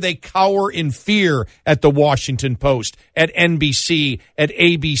 Why do they cower in fear at the Washington Post, at NBC, at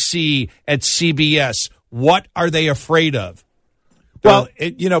ABC, at CBS? What are they afraid of? Well,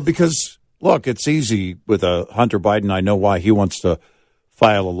 because, look, it's easy with Hunter Biden. I know why he wants to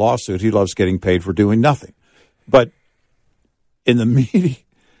file a lawsuit. He loves getting paid for doing nothing. But in the media,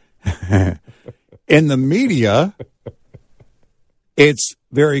 it's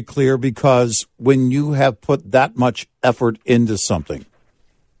very clear, because when you have put that much effort into something,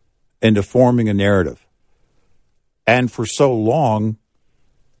 into forming a narrative, and for so long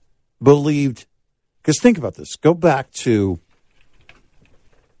believed, because think about this, go back to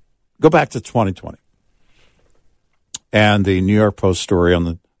 2020 and the New York Post story on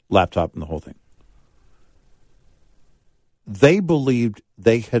the laptop and the whole thing. They believed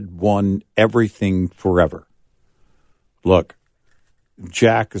they had won everything forever. Look,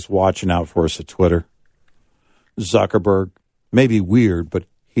 Jack is watching out for us at Twitter. Zuckerberg, maybe weird, but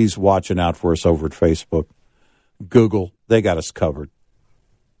he's watching out for us over at Facebook. Google, they got us covered.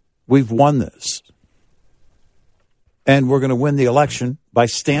 We've won this. and we're going to win the election by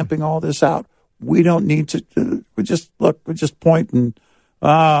stamping all this out. We don't need to. We just point and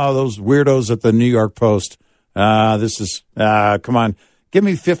those weirdos at the New York Post. Come on, give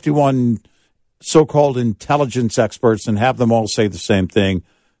me 51 so-called intelligence experts and have them all say the same thing.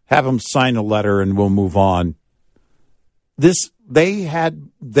 Have them sign a letter and we'll move on. They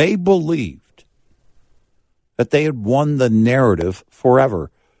believed that they had won the narrative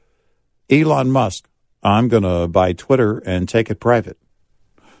forever. Elon Musk, I'm going to buy Twitter and take it private.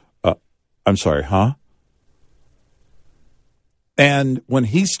 I'm sorry, huh? And when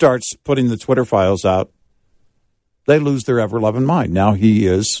he starts putting the Twitter files out, they lose their ever-loving mind. Now he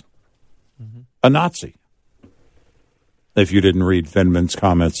is a Nazi, if you didn't read Vindman's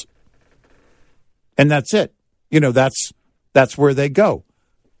comments. And that's it. That's where they go.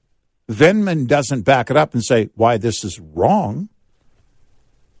 Vindman doesn't back it up and say why this is wrong.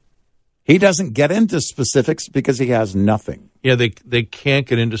 He doesn't get into specifics because he has nothing. Yeah, they can't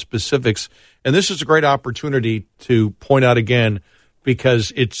get into specifics. And this is a great opportunity to point out again,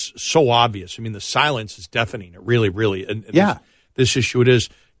 because it's so obvious. I mean, the silence is deafening. It really, really. And this issue it is,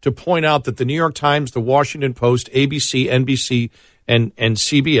 to point out that the New York Times, the Washington Post, ABC, NBC, and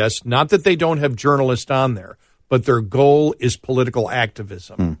CBS, not that they don't have journalists on there, but their goal is political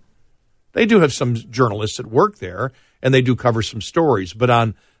activism. They do have some journalists that work there, and they do cover some stories. But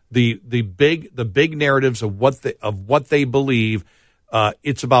on the big narratives of what they believe,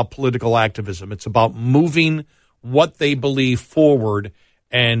 it's about political activism. It's about moving what they believe forward,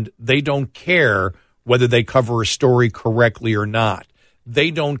 and they don't care whether they cover a story correctly or not.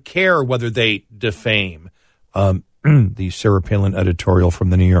 They don't care whether they defame. The Sarah Palin editorial from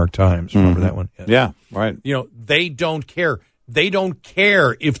the New York Times. Remember that one? Yeah, right. They don't care. They don't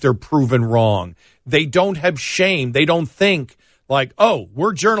care if they're proven wrong. They don't have shame. They don't think like, oh,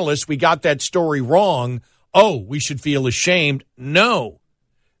 we're journalists. We got that story wrong. Oh, we should feel ashamed. No.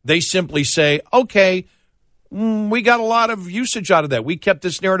 They simply say, okay, we got a lot of usage out of that. We kept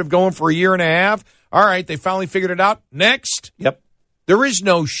this narrative going for a year and a half. All right, they finally figured it out. Next. Yep. There is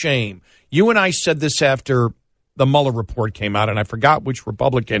no shame. You and I said this after the Mueller report came out, and I forgot which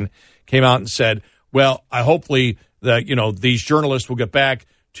Republican came out and said, well, hopefully that, these journalists will get back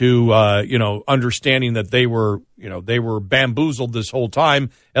to, understanding that they were bamboozled this whole time,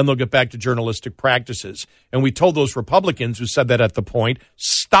 and they'll get back to journalistic practices. And we told those Republicans who said that at the point,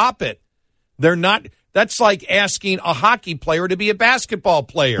 stop it. They're not. That's like asking a hockey player to be a basketball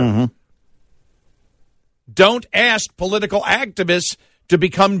player. Mm-hmm. Don't ask political activists to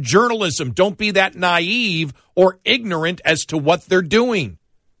become journalism. Don't be that naive or ignorant as to what they're doing.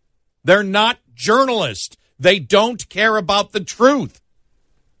 They're not journalists. They don't care about the truth.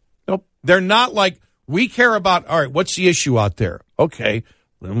 Nope. They're not like, we care about, all right, what's the issue out there? Okay,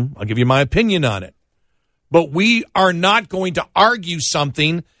 I'll give you my opinion on it. But we are not going to argue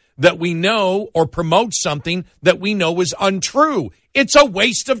something that we know or promote something that we know is untrue. It's a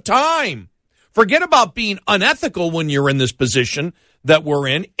waste of time. Forget about being unethical when you're in this position that we're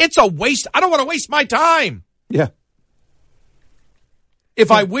in. It's a waste. I don't want to waste my time. Yeah.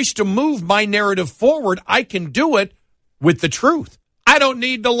 If I wish to move my narrative forward, I can do it with the truth. I don't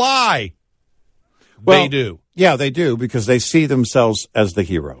need to lie. Well, they do. Yeah, they do, because they see themselves as the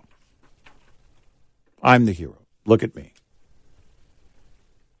hero. I'm the hero. Look at me.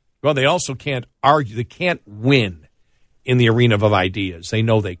 Well, they also can't argue. They can't win in the arena of ideas. They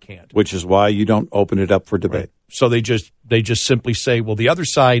know they can't. Which is why you don't open it up for debate. Right. So they just simply say, well, the other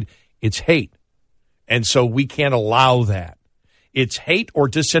side, it's hate. And so we can't allow that. It's hate or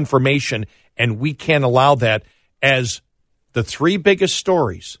disinformation, and we can't allow that as the three biggest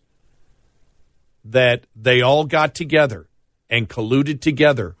stories that they all got together and colluded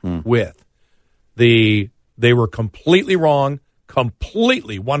together with. They were completely wrong,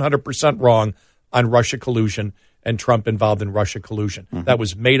 completely 100% wrong on Russia collusion and Trump involved in Russia collusion. Mm-hmm. That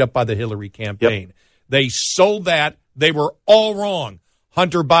was made up by the Hillary campaign. Yep. They sold that. They were all wrong.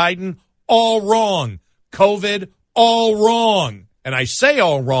 Hunter Biden, all wrong. COVID, all wrong. And I say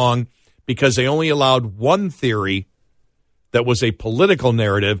all wrong because they only allowed one theory that was a political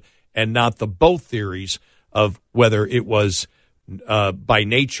narrative and not the both theories of whether it was by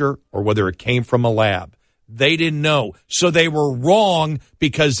nature or whether it came from a lab. They didn't know. So they were wrong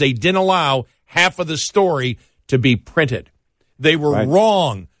because they didn't allow half of the story to be printed. They were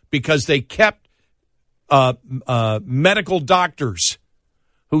wrong because they kept medical doctors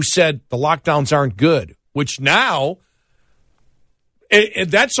who said the lockdowns aren't good, which now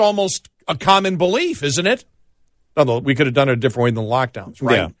that's almost a common belief, isn't it? Although we could have done it a different way than lockdowns,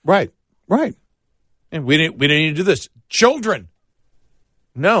 right? Yeah, right. And we didn't need to do this. Children.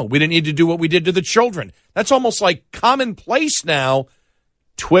 No, we didn't need to do what we did to the children. That's almost like commonplace now.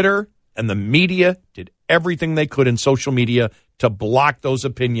 Twitter and the media did everything they could in social media to block those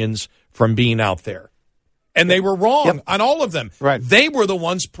opinions from being out there. And they were wrong on all of them. Right. They were the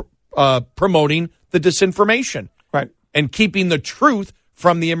ones promoting the disinformation. Right. And keeping the truth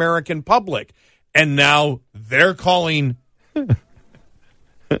from the American public. And now they're calling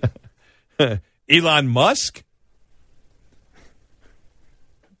Elon Musk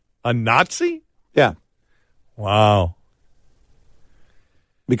a Nazi? Yeah. Wow.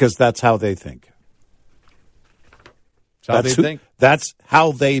 Because that's how they think. That's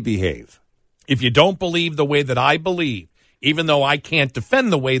how they behave. If you don't believe the way that I believe, even though I can't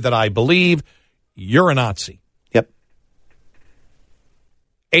defend the way that I believe, you're a Nazi. Yep.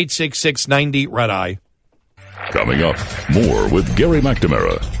 866-90-RED-EYE. Coming up, more with Gary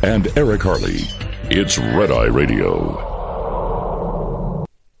McNamara and Eric Harley. It's Red Eye Radio.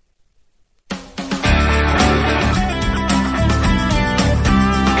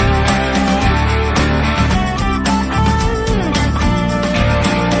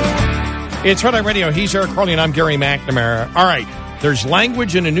 It's Red Eye Radio. He's Eric Harley, and I'm Gary McNamara. All right, there's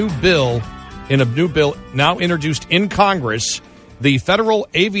language in a new bill now introduced in Congress, the Federal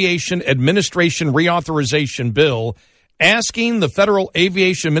Aviation Administration Reauthorization Bill, asking the Federal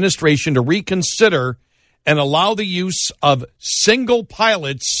Aviation Administration to reconsider and allow the use of single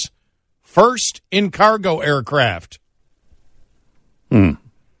pilots first in cargo aircraft.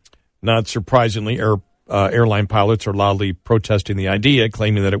 Not surprisingly, airline pilots are loudly protesting the idea,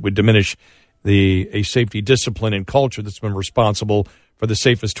 claiming that it would diminish a safety discipline and culture that's been responsible for the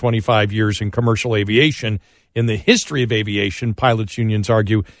safest 25 years in commercial aviation. In the history of aviation, pilots' unions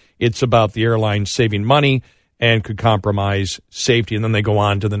argue it's about the airline saving money and could compromise safety. And then they go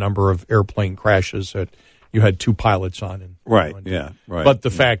on to the number of airplane crashes that you had two pilots on. Right, right. But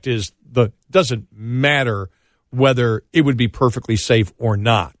the fact is, it doesn't matter whether it would be perfectly safe or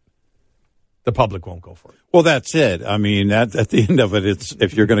not. The public won't go for it. Well, that's it. I mean, at the end of it, it's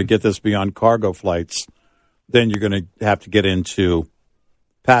if you're going to get this beyond cargo flights, then you're going to have to get into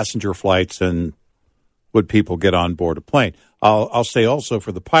passenger flights and would people get on board a plane. I'll say also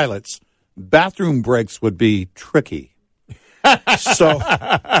for the pilots, bathroom breaks would be tricky. So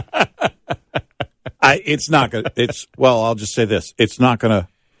it's not going to, I'll just say this. It's not going to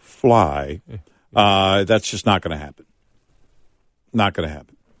fly. That's just not going to happen. Not going to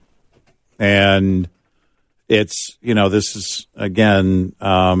happen. And it's, this is, again,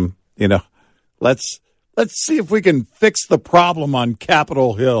 let's see if we can fix the problem on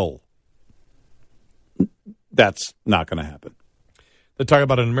Capitol Hill. That's not going to happen. They talk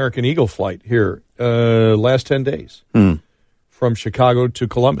about an American Eagle flight here last 10 days from Chicago to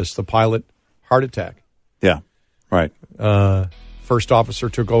Columbus. The pilot, heart attack. Yeah, right. First officer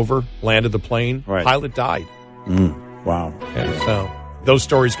took over, landed the plane. Right. Pilot died. Wow. And so those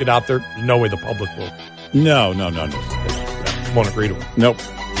stories get out there. There's no way the public will. No. Won't agree to it. Nope.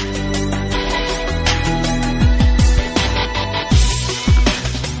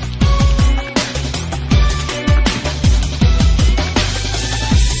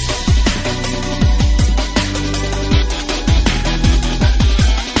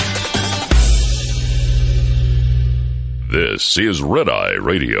 This is Red Eye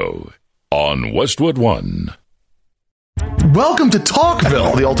Radio on Westwood One. Welcome to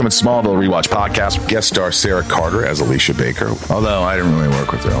Talkville, the ultimate Smallville rewatch podcast. Guest star Sarah Carter as Alicia Baker. Although I didn't really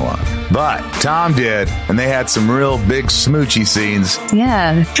work with her a lot. But Tom did, and they had some real big smoochy scenes.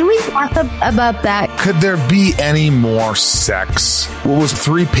 Yeah. Can we talk about that? Could there be any more sex? What was a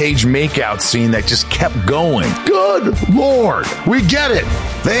 3-page makeout scene that just kept going? Good Lord. We get it.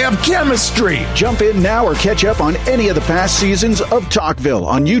 They have chemistry. Jump in now or catch up on any of the past seasons of Talkville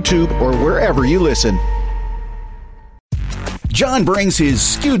on YouTube or wherever you listen. John brings his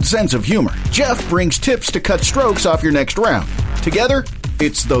skewed sense of humor. Jeff brings tips to cut strokes off your next round. Together,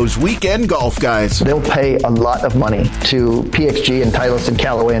 it's those weekend golf guys. They'll pay a lot of money to PXG and Titleist and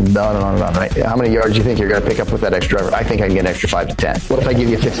Callaway and on and on and on, right? How many yards do you think you're going to pick up with that extra driver? I think I can get an extra 5 to 10. What if I give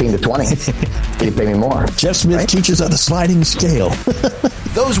you 15 to 20? You pay me more. Jeff Smith teaches on a sliding scale.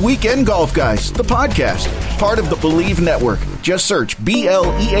 Those Weekend Golf Guys, the podcast, part of the Believe Network. Just search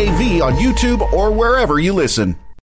BLEAV on YouTube or wherever you listen.